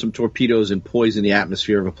just launch some torpedoes and poison the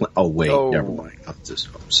atmosphere of a plane. Oh, wait, never mind. I'm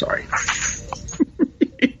sorry.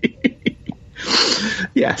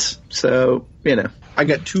 Yes, so, I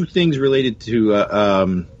got 2 things related to, I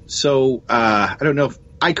don't know if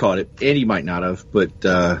I caught it. Andy might not have, but...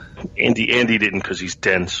 Andy didn't because he's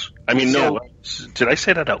dense. I mean, no. Did I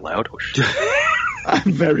say that out loud?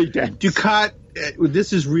 I'm very dense. Dukat,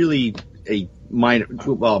 this is really a minor...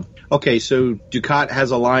 Well, okay, so Dukat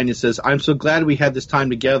has a line that says, I'm so glad we had this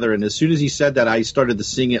time together. And as soon as he said that, I started to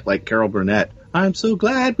sing it like Carol Burnett. I'm so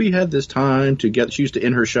glad we had this time together. She used to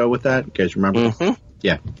end her show with that. You guys remember? Mm-hmm.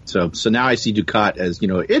 Yeah. So now I see Dukat as,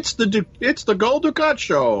 it's the Gold Dukat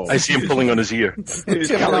show. I see him pulling on his ear. Tim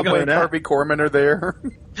Conway and Harvey Korman are there.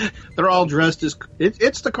 They're all dressed as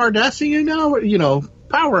it's the Cardassian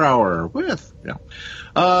Power Hour with.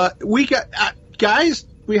 We got guys.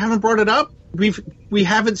 We haven't brought it up. We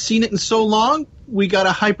haven't seen it in so long. We got a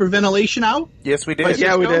hyperventilation out. Yes, we did.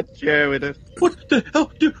 Yeah, we did. Yeah, we did. What the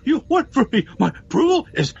hell do you want from me? My approval?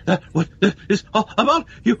 Is that what this is all about?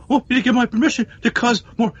 You want me to give my permission to cause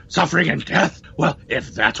more suffering and death? Well,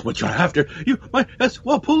 if that's what you're after, you might as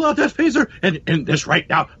well pull out that phaser and end this right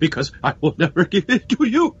now, because I will never give it to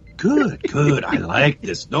you. Good. I like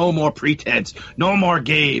this. No more pretense. No more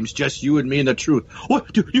games. Just you and me and the truth.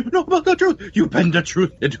 What do you know about the truth? You bend the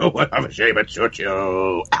truth into what I'm ashamed to shoot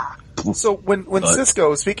you. So when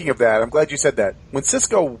Sisko, speaking of that, I'm glad you said that. When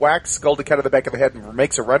Sisko whacks Goldicat on the back of the head and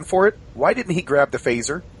makes a run for it, why didn't he grab the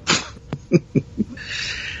phaser?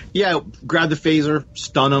 Yeah, grab the phaser,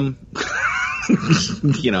 stun him.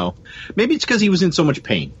 You know, maybe it's because he was in so much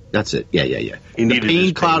pain. That's it. Yeah. The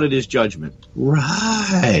pain clouded his judgment.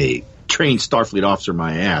 Right. Trained Starfleet officer,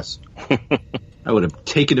 my ass. I would have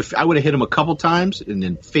hit him a couple times and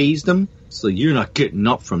then phased him. So you're not getting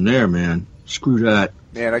up from there, man. Screw that.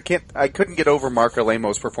 Man, I couldn't get over Mark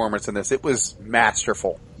Alamo's performance in this. It was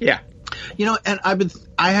masterful. Yeah. You know, and I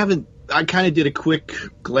kind of did a quick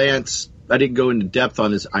glance. I didn't go into depth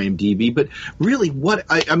on his IMDb, but really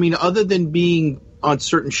I mean, other than being on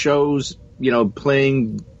certain shows, you know,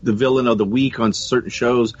 playing the villain of the week on certain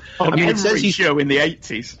shows. It says he's show in the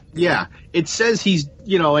 80s. Yeah. It says he's,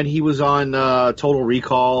 you know, and he was on Total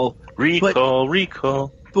Recall.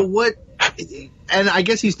 Recall. But what, and I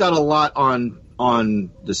guess he's done a lot on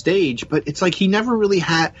the stage, but it's like he never really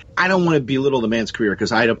had. I don't want to belittle the man's career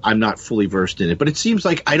because I'm not fully versed in it, but it seems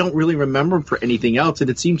like I don't really remember him for anything else, and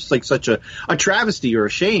it seems like such a travesty or a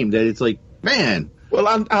shame that it's like, man.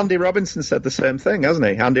 Well, Andy Robinson said the same thing, hasn't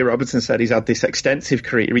he? Andy Robinson said he's had this extensive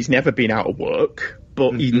career. He's never been out of work,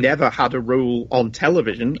 but he never had a role on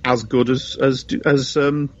television as good as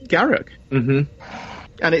Garak. Mm-hmm.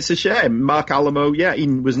 And it's a shame. Mark Alamo, he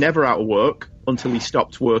was never out of work until he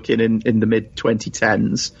stopped working in the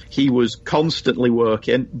mid-2010s. He was constantly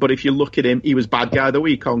working, but if you look at him, he was bad guy of the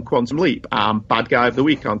week on Quantum Leap, bad guy of the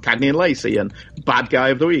week on Cagney and Lacey, and bad guy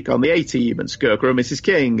of the week on The A-Team, and Scarecrow and Mrs.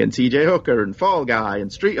 King, and TJ Hooker, and Fall Guy,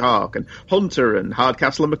 and Street Hawk, and Hunter, and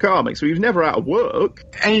Hardcastle and McCormick. So he was never out of work.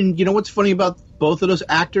 And you know what's funny about both of those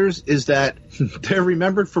actors is that they're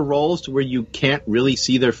remembered for roles to where you can't really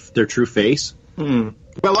see their true face.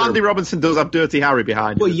 Well, Andy Robinson does have Dirty Harry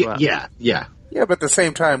behind him. Well, yeah. Yeah, but at the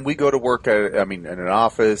same time, we go to work in an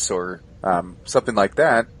office or something like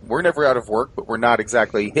that. We're never out of work, but we're not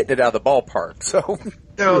exactly hitting it out of the ballpark. So,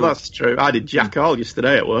 no, that's true. I did jack all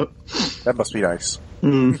yesterday at work. That must be nice.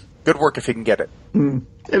 Good work if you can get it.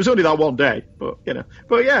 It was only that one day, but you know.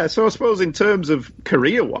 But yeah, so I suppose in terms of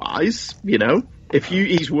career-wise, you know, if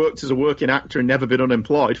he's worked as a working actor and never been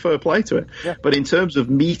unemployed, fair play to it. Yeah. But in terms of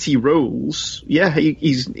meaty roles,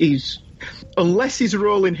 he's unless his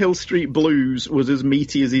role in Hill Street Blues was as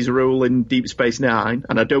meaty as his role in Deep Space Nine,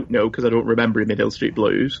 and I don't know because I don't remember him in Hill Street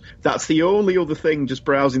Blues, that's the only other thing just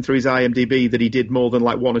browsing through his IMDb that he did more than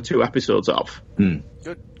like 1 or 2 episodes of.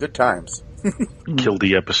 Good times. Killed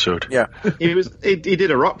the episode. Yeah. He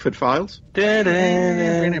did a Rockford Files. We've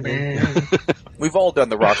all done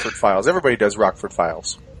the Rockford Files. Everybody does Rockford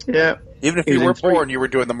Files. Yeah. Even if you weren't born, you were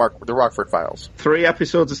doing the Rockford Files. 3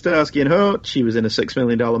 episodes of Starsky and Hutch. He was in a $6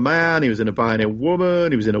 Million Man. He was in a Pioneer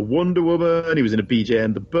Woman. He was in a Wonder Woman. He was in a BJ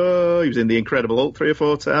and the Burr. He was in The Incredible Hulk 3 or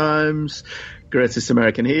 4 times. Greatest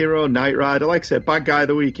American Hero, Knight Rider. Like I said, bad guy of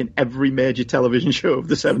the week in every major television show of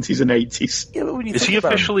the 70s and 80s. Yeah, but when you is he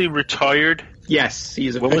officially retired? Yes, he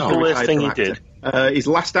is officially retired. What was the last thing he did? His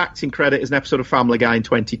last acting credit is an episode of Family Guy in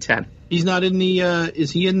 2010. He's not in the,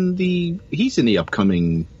 he's in the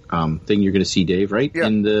upcoming thing you're going to see, Dave, right? Yeah.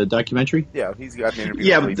 In the documentary? Yeah, he's got an interview.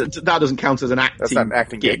 Yeah, but that doesn't count as an acting. That's not an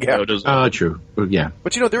acting gig, though, does it? True. Yeah.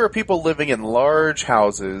 But you know, there are people living in large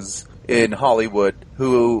houses in Hollywood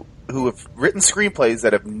who have written screenplays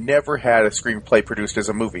that have never had a screenplay produced as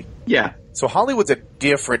a movie. Yeah. So Hollywood's a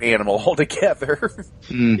different animal altogether.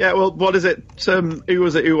 Yeah, well, what is it? Who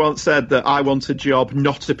was it who once said that I want a job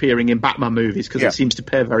not appearing in Batman movies because it seems to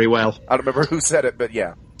pay very well? I don't remember who said it, but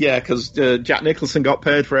yeah. Yeah, because Jack Nicholson got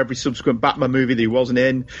paid for every subsequent Batman movie that he wasn't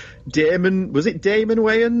in. Damon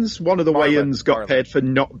Wayans? One of the Wayans got paid for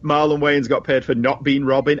Marlon Wayans got paid for not being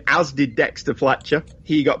Robin, as did Dexter Fletcher.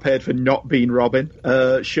 He got paid for not being Robin.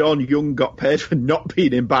 Sean Young got paid for not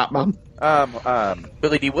being in Batman.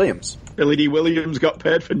 Billy D. Williams. Billy D. Williams got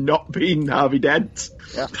paid for not being Harvey Dent.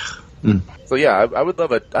 Yeah. So yeah, I'd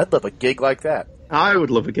love a gig like that. I would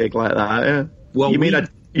love a gig like that. Yeah. Well,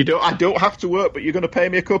 I don't have to work, but you're going to pay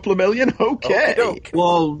me a couple of million? Okay.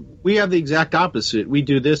 Well, we have the exact opposite. We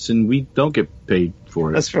do this and we don't get paid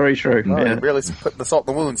for it. That's very true. Oh, you're really putting the salt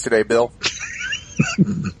in the wounds today, Bill. A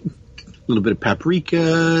little bit of paprika,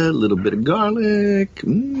 a little bit of garlic.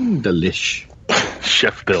 Delish.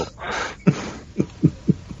 Chef Bill.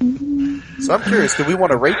 So I'm curious, do we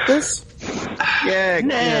want to rate this?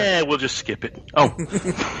 Yeah. We'll just skip it. Oh.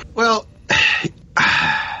 Well...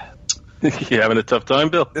 You having a tough time,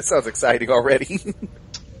 Bill? This sounds exciting already.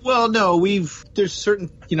 Well, no,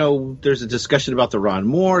 there's a discussion about the Ron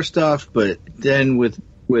Moore stuff, but then with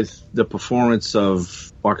the performance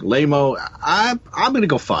of Mark Lamo, I'm going to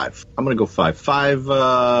go 5. I'm going to go 5.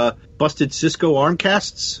 5 busted Cisco arm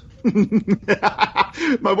casts.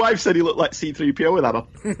 My wife said he looked like C-3PO with that on.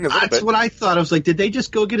 That's what I thought. I was like, did they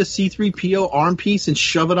just go get a C-3PO arm piece and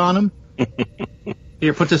shove it on him?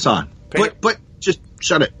 Here, put this on. But just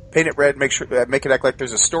shut it. Paint it red, make it act like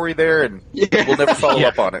there's a story there, and we'll never follow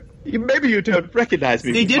up on it. Maybe you don't recognize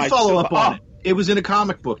me. They did follow up on it. It was in a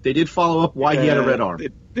comic book. They did follow up why he had a red arm.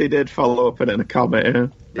 They did follow up in a comic, yeah.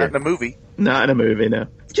 Not in a movie. Not in a movie, no.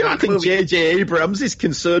 Do you not think J.J. Abrams is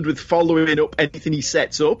concerned with following up anything he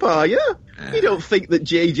sets up, are you? You don't think that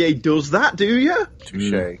J.J. does that, do you?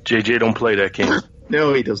 Touche. J.J. don't play that game.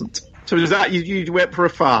 No, he doesn't. So is that you went for a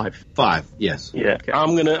 5? 5, yes. Yeah, okay.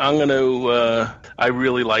 I'm gonna. I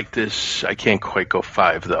really like this. I can't quite go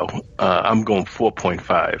 5 though. I'm going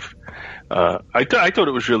 4.5. I thought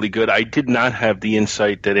it was really good. I did not have the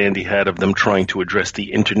insight that Andy had of them trying to address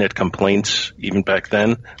the internet complaints even back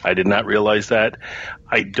then. I did not realize that.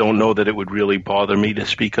 I don't know that it would really bother me to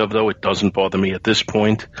speak of, though. It doesn't bother me at this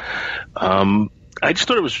point. I just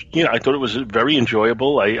thought it was, I thought it was very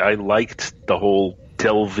enjoyable. I liked the whole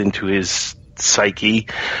delve into his psyche.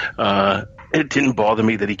 It didn't bother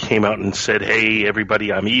me that he came out and said, "Hey,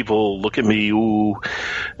 everybody, I'm evil. Look at me." Ooh,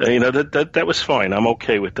 that was fine. I'm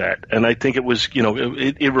okay with that. And I think it was,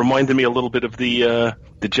 it reminded me a little bit of the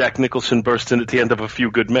Jack Nicholson burst in at the end of A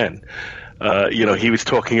Few Good Men. He was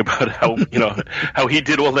talking about how he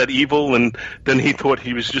did all that evil, and then he thought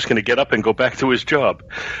he was just going to get up and go back to his job.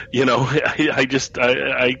 I'm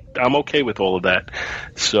okay with all of that.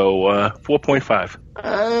 So 4.5.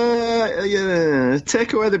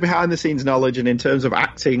 Take away the behind the scenes knowledge, and in terms of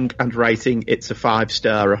acting and writing, it's a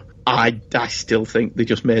 5-star. I still think they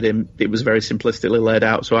just made him. It was very simplistically laid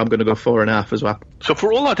out, so I'm going to go 4.5 as well. So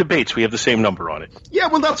for all our debates, we have the same number on it. Yeah,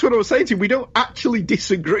 well, that's what I was saying to you. We don't actually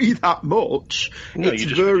disagree that much. No, it's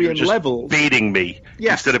varying levels. Baiting me,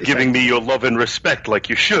 instead of giving me your love and respect like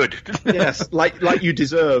you should. Yes, like you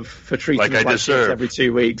deserve for treating me like shit every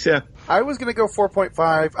 2 weeks. Yeah, I was going to go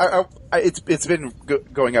 4.5. It's been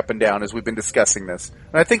going up and down as we've been discussing this,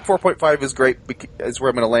 and I think 4.5 is great. Is where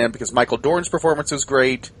I'm going to land because Michael Dorn's performance was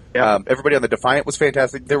great. Yeah. Everybody on the Defiant was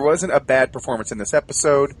fantastic. There wasn't a bad performance in this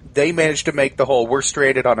episode. They managed to make the whole "we're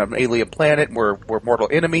stranded on an alien planet and we're mortal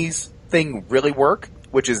enemies" thing really work,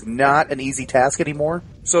 which is not an easy task anymore.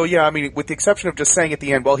 So yeah, I mean, with the exception of just saying at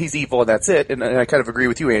the end, well, he's evil and that's it, and I kind of agree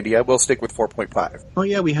with you, Andy. I will stick with 4.5. Oh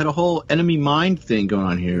yeah, we had a whole enemy mind thing going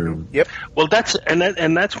on here. Yep. Well, that's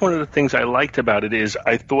one of the things I liked about it is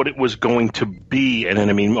I thought it was going to be an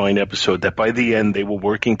enemy mind episode, that by the end they were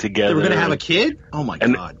working together. They were going to have a kid? Oh my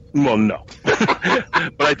God. Well, no.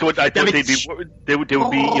 But I thought they would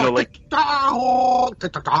be, like.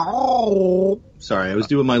 Sorry, I was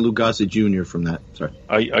doing my Lugasa Jr. from that. Sorry.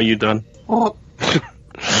 Are you done?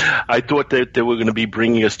 I thought that they were going to be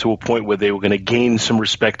bringing us to a point where they were going to gain some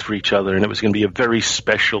respect for each other, and it was going to be a very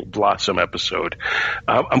special Blossom episode.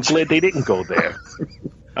 I'm glad they didn't go there.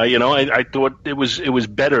 I thought it was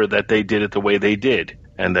better that they did it the way they did,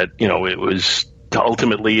 and that it was.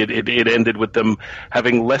 Ultimately, it ended with them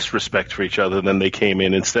having less respect for each other than they came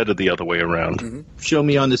in instead of the other way around. Mm-hmm. Show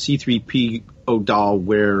me on the C-3PO doll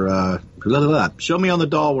where... Show me on the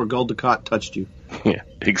doll where Gul Dukat touched you. Yeah,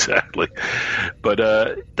 exactly.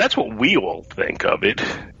 But that's what we all think of it.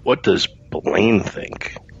 What does Blaine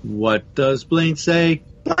think? What does Blaine say?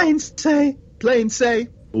 Blaine say. Blaine say.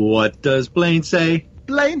 What does Blaine say?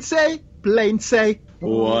 Blaine say. Blaine say.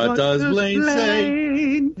 What does Blaine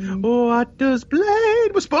say? What does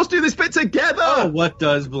Blaine? We're supposed to do this bit together. Oh, what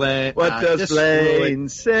does Blaine? What does Blaine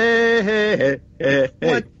say?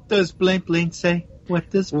 What does Blaine say? What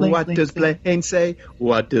does Blaine? What does Blaine say?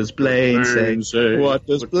 What does Blaine say? What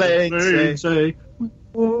does Blaine say?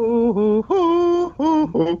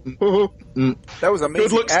 That was amazing.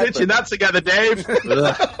 Good luck stitching that together, Dave.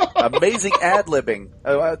 Amazing ad-libbing.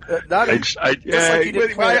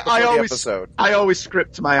 I always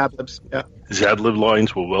script my ad-libs. Yeah. His ad-lib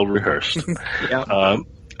lines were well rehearsed. Yeah.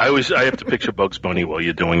 I have to picture Bugs Bunny while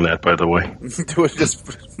you're doing that, by the way.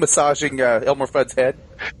 Just massaging Elmer Fudd's head.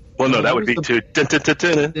 Well, no, that would be too.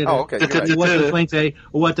 Oh, okay. What does Blaine say?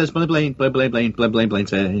 What does Blaine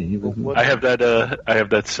say? I have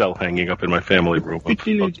that cell hanging up in my family room of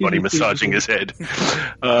Bugs Bunny massaging his head.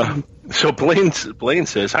 So Blaine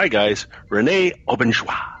says, "Hi guys, Renee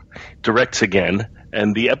Aubenjois directs again,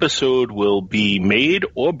 and the episode will be made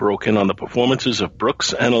or broken on the performances of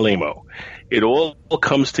Brooks and Alemo. It all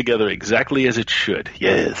comes together exactly as it should.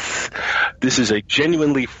 Yes. This is a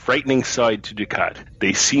genuinely frightening side to Dukat.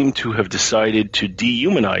 They seem to have decided to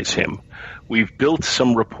dehumanize him. We've built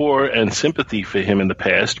some rapport and sympathy for him in the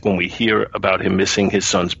past when we hear about him missing his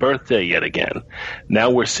son's birthday yet again. Now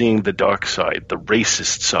we're seeing the dark side, the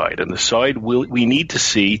racist side, and the side we need to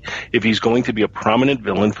see if he's going to be a prominent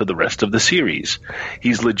villain for the rest of the series.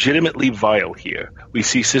 He's legitimately vile here. We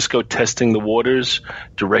see Sisko testing the waters,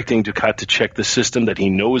 directing Dukat to check the system that he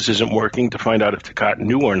knows isn't working to find out if Dukat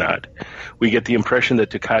knew or not. We get the impression that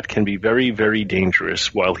Dukat can be very, very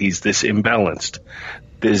dangerous while he's this imbalanced.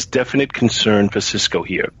 There's definite concern for Sisko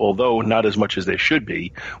here, although not as much as there should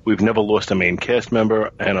be. We've never lost a main cast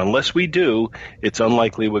member, and unless we do, it's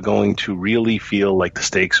unlikely we're going to really feel like the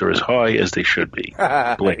stakes are as high as they should be.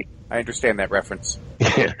 I understand that reference.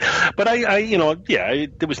 Yeah. But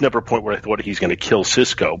there was never a point where I thought he's going to kill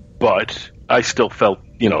Sisko, but I still felt,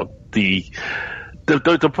 the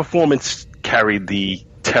performance carried the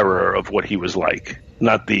terror of what he was like,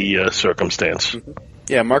 not the circumstance. Mm-hmm.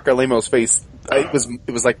 Yeah, Mark Alemo's face, it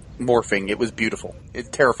was like morphing. It was beautiful. It's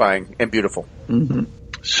terrifying and beautiful. Mm-hmm.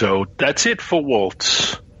 So that's it for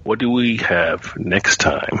Waltz. What do we have next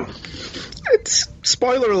time? It's,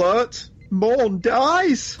 spoiler alert, Morn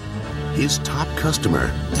dies. His top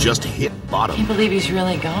customer just hit bottom. I can't believe he's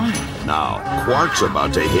really gone. Now, Quark's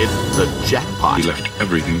about to hit the jackpot. He left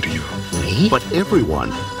everything to you. Me? But everyone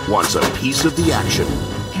wants a piece of the action.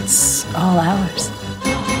 It's all ours.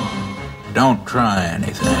 Don't try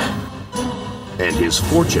anything. And his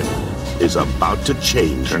fortune is about to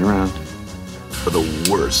change. Turn around. For the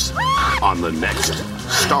worse on the next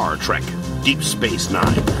Star Trek Deep Space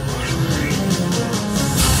Nine.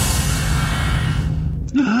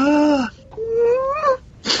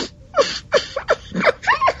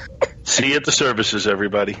 See you at the services,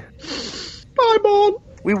 everybody. Bye, Morn.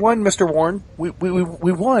 We won, Mr. Warren. We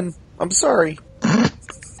won. I'm sorry.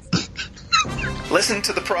 Listen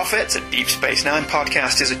to The Prophets, a Deep Space Nine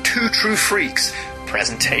podcast, is a Two True Freaks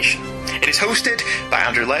presentation. It is hosted by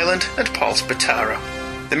Andrew Leyland and Paul Spataro.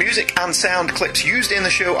 The music and sound clips used in the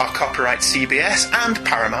show are copyright CBS and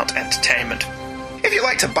Paramount Entertainment. If you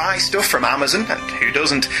like to buy stuff from Amazon, and who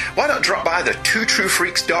doesn't, why not drop by the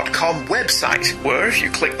twotruefreaks.com website, where if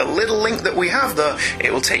you click the little link that we have there,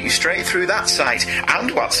 it will take you straight through that site,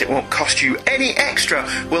 and whilst it won't cost you any extra,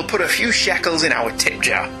 we'll put a few shekels in our tip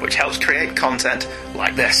jar, which helps create content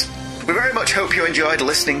like this. We very much hope you enjoyed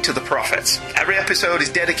listening to The Prophets. Every episode is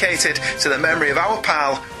dedicated to the memory of our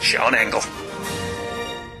pal, Sean Engel.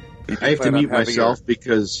 I have to mute myself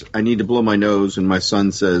because I need to blow my nose, and my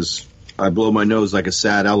son says I blow my nose like a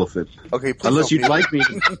sad elephant. Okay, please. Unless you'd like me.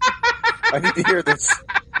 I need to hear this.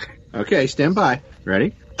 Okay, stand by.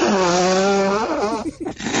 Ready?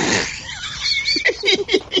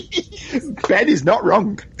 Ben is not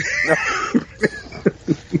wrong. No.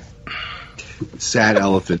 Sad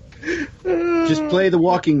elephant. Just play the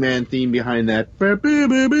Walking Man theme behind that.